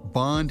at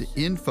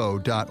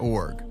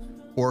bondinfo.org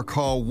or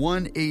call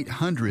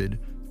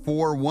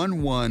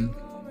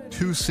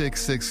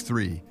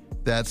 1-800-411-2663.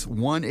 That's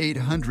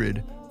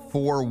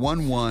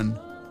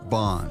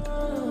 1-800-411-BOND.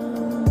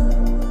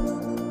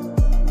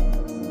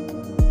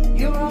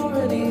 You're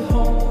already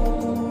home.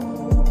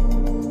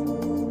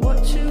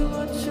 What you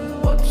run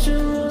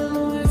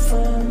away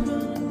from?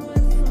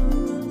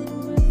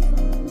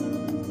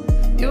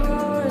 You're